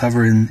that you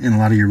cover in a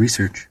lot of your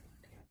research.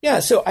 Yeah,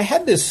 so I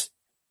had this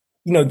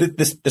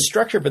the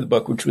structure for the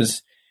book, which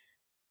was,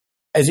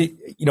 as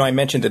I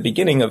mentioned at the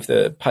beginning of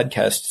the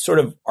podcast, sort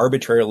of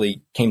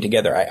arbitrarily came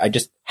together. I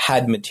just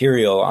had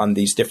material on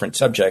these different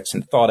subjects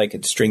and thought I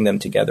could string them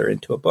together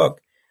into a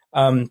book.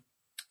 And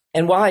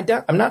while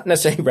I'm not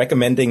necessarily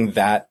recommending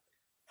that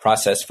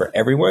process for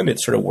everyone, it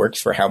sort of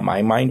works for how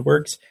my mind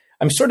works.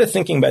 I'm sort of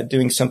thinking about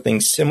doing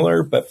something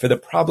similar, but for the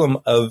problem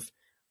of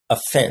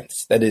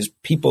offense. That is,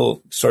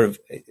 people sort of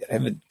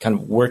have kind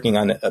of working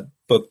on a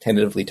book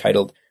tentatively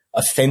titled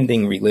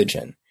Offending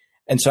Religion.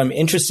 And so I'm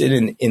interested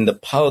in the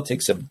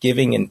politics of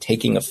giving and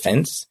taking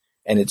offense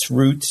and its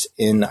roots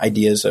in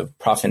ideas of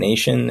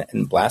profanation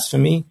and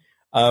blasphemy.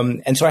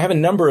 And so I have a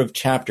number of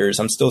chapters.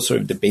 I'm still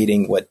sort of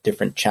debating what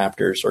different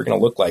chapters are going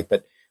to look like,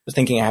 but I was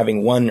thinking of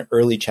having one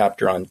early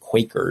chapter on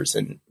Quakers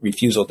and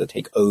refusal to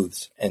take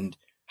oaths and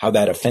how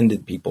that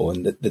offended people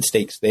and the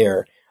stakes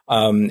there.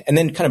 And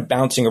then kind of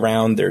bouncing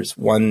around, there's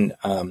one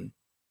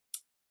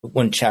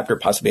chapter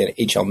possibly on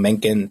H.L.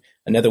 Mencken,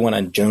 another one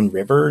on Joan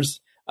Rivers.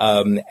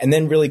 And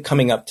then really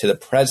coming up to the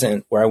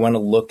present where I want to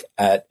look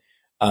at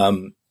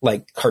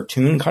like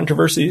cartoon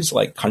controversies,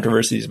 like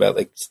controversies about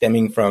like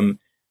stemming from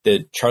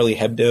the Charlie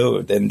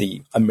Hebdo, then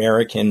the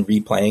American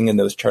replaying and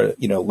those,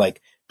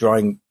 like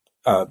drawing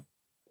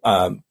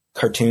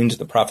cartoons of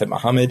the Prophet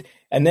Muhammad.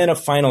 And then a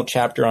final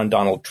chapter on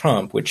Donald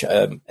Trump, which,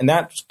 and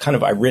that's kind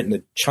of, I've written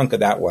a chunk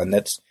of that one.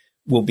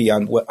 Will be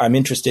on what I'm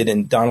interested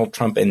in Donald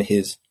Trump and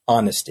his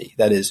honesty.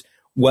 That is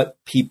what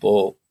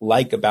people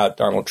like about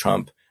Donald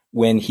Trump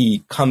when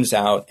he comes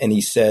out and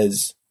he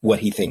says what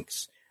he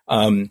thinks,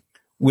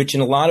 which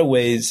in a lot of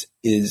ways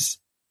is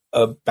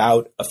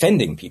about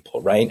offending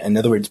people, right? In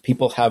other words,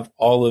 people have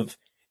all of,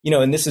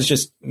 and this is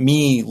just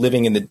me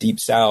living in the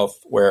Deep South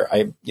where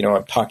I'm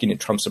talking to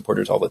Trump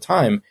supporters all the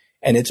time.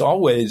 And it's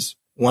always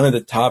one of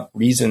the top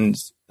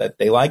reasons that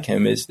they like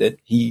him is that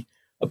he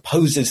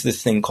opposes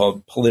this thing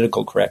called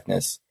political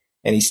correctness,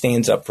 and he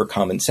stands up for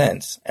common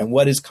sense. And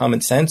what is common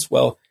sense?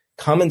 Well,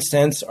 common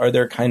sense are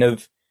their kind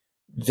of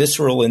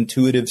visceral,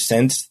 intuitive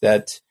sense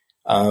that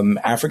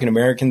African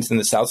Americans in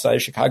the South Side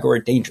of Chicago are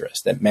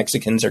dangerous, that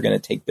Mexicans are going to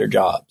take their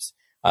jobs,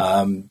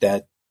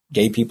 that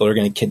gay people are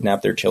going to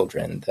kidnap their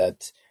children,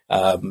 that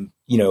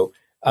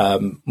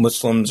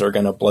Muslims are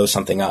going to blow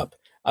something up.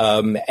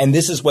 And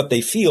this is what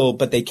they feel,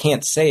 but they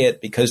can't say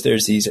it because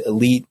there's these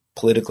elite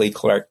politically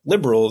correct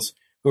liberals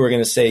who are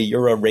going to say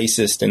you're a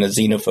racist and a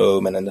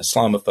xenophobe and an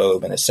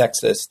Islamophobe and a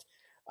sexist.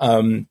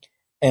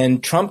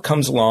 And Trump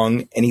comes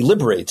along and he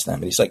liberates them.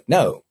 And he's like,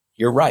 no,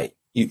 you're right.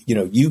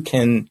 You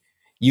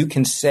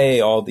can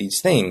say all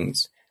these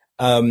things.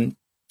 And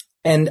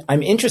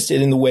I'm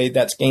interested in the way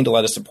that's gained a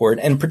lot of support,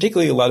 and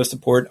particularly a lot of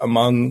support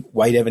among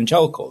white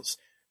evangelicals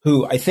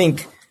who I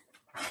think,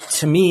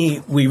 to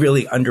me, we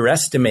really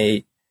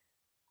underestimate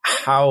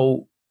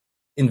how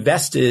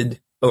invested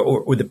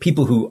or the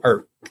people who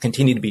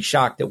continue to be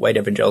shocked at white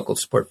evangelical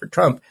support for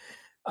Trump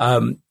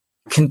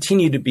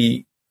continue to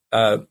be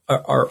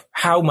are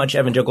how much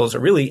evangelicals are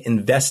really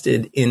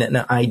invested in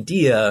an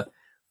idea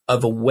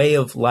of a way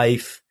of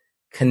life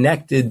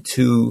connected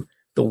to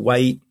the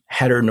white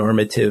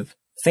heteronormative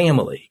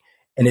family.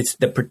 And it's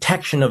the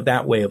protection of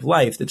that way of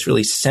life that's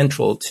really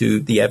central to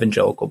the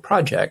evangelical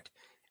project.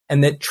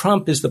 And that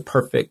Trump is the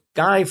perfect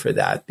guy for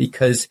that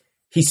because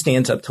he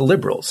stands up to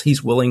liberals.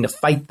 He's willing to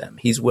fight them.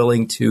 He's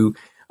willing to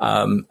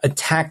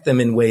attack them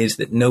in ways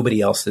that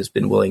nobody else has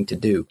been willing to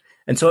do.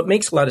 And so it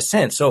makes a lot of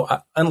sense. So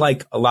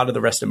unlike a lot of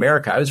the rest of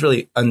America, I was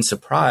really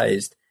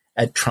unsurprised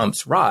at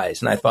Trump's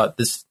rise. And I thought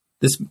this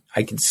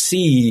I could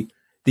see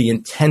the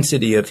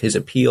intensity of his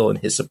appeal and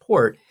his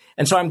support.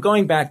 And so I'm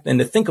going back then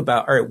to think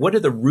about, all right, what are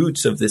the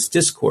roots of this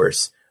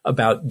discourse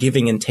about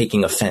giving and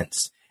taking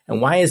offense?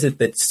 And why is it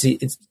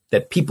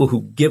that people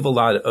who give a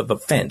lot of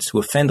offense, who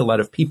offend a lot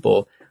of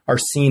people, are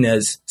seen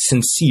as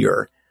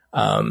sincere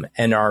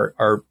and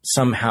are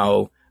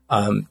somehow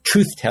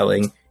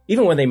truth-telling,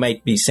 even when they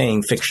might be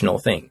saying fictional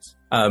things?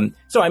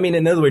 So, I mean,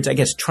 in other words, I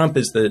guess Trump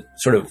is the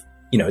sort of,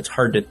 it's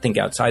hard to think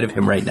outside of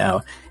him right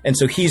now. And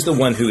so he's the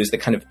one who is the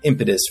kind of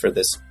impetus for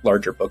this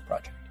larger book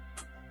project.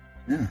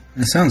 Yeah,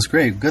 that sounds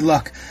great. Good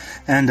luck.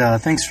 And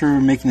thanks for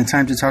making the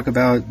time to talk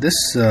about this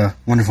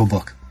wonderful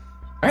book.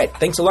 All right.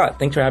 Thanks a lot.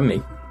 Thanks for having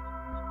me.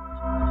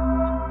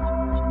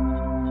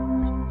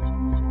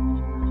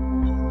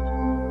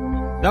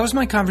 That was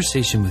my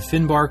conversation with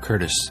Finbar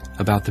Curtis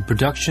about the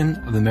production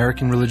of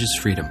American Religious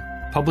Freedom,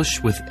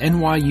 published with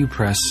NYU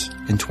Press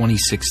in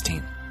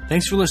 2016.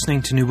 Thanks for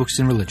listening to New Books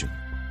in Religion.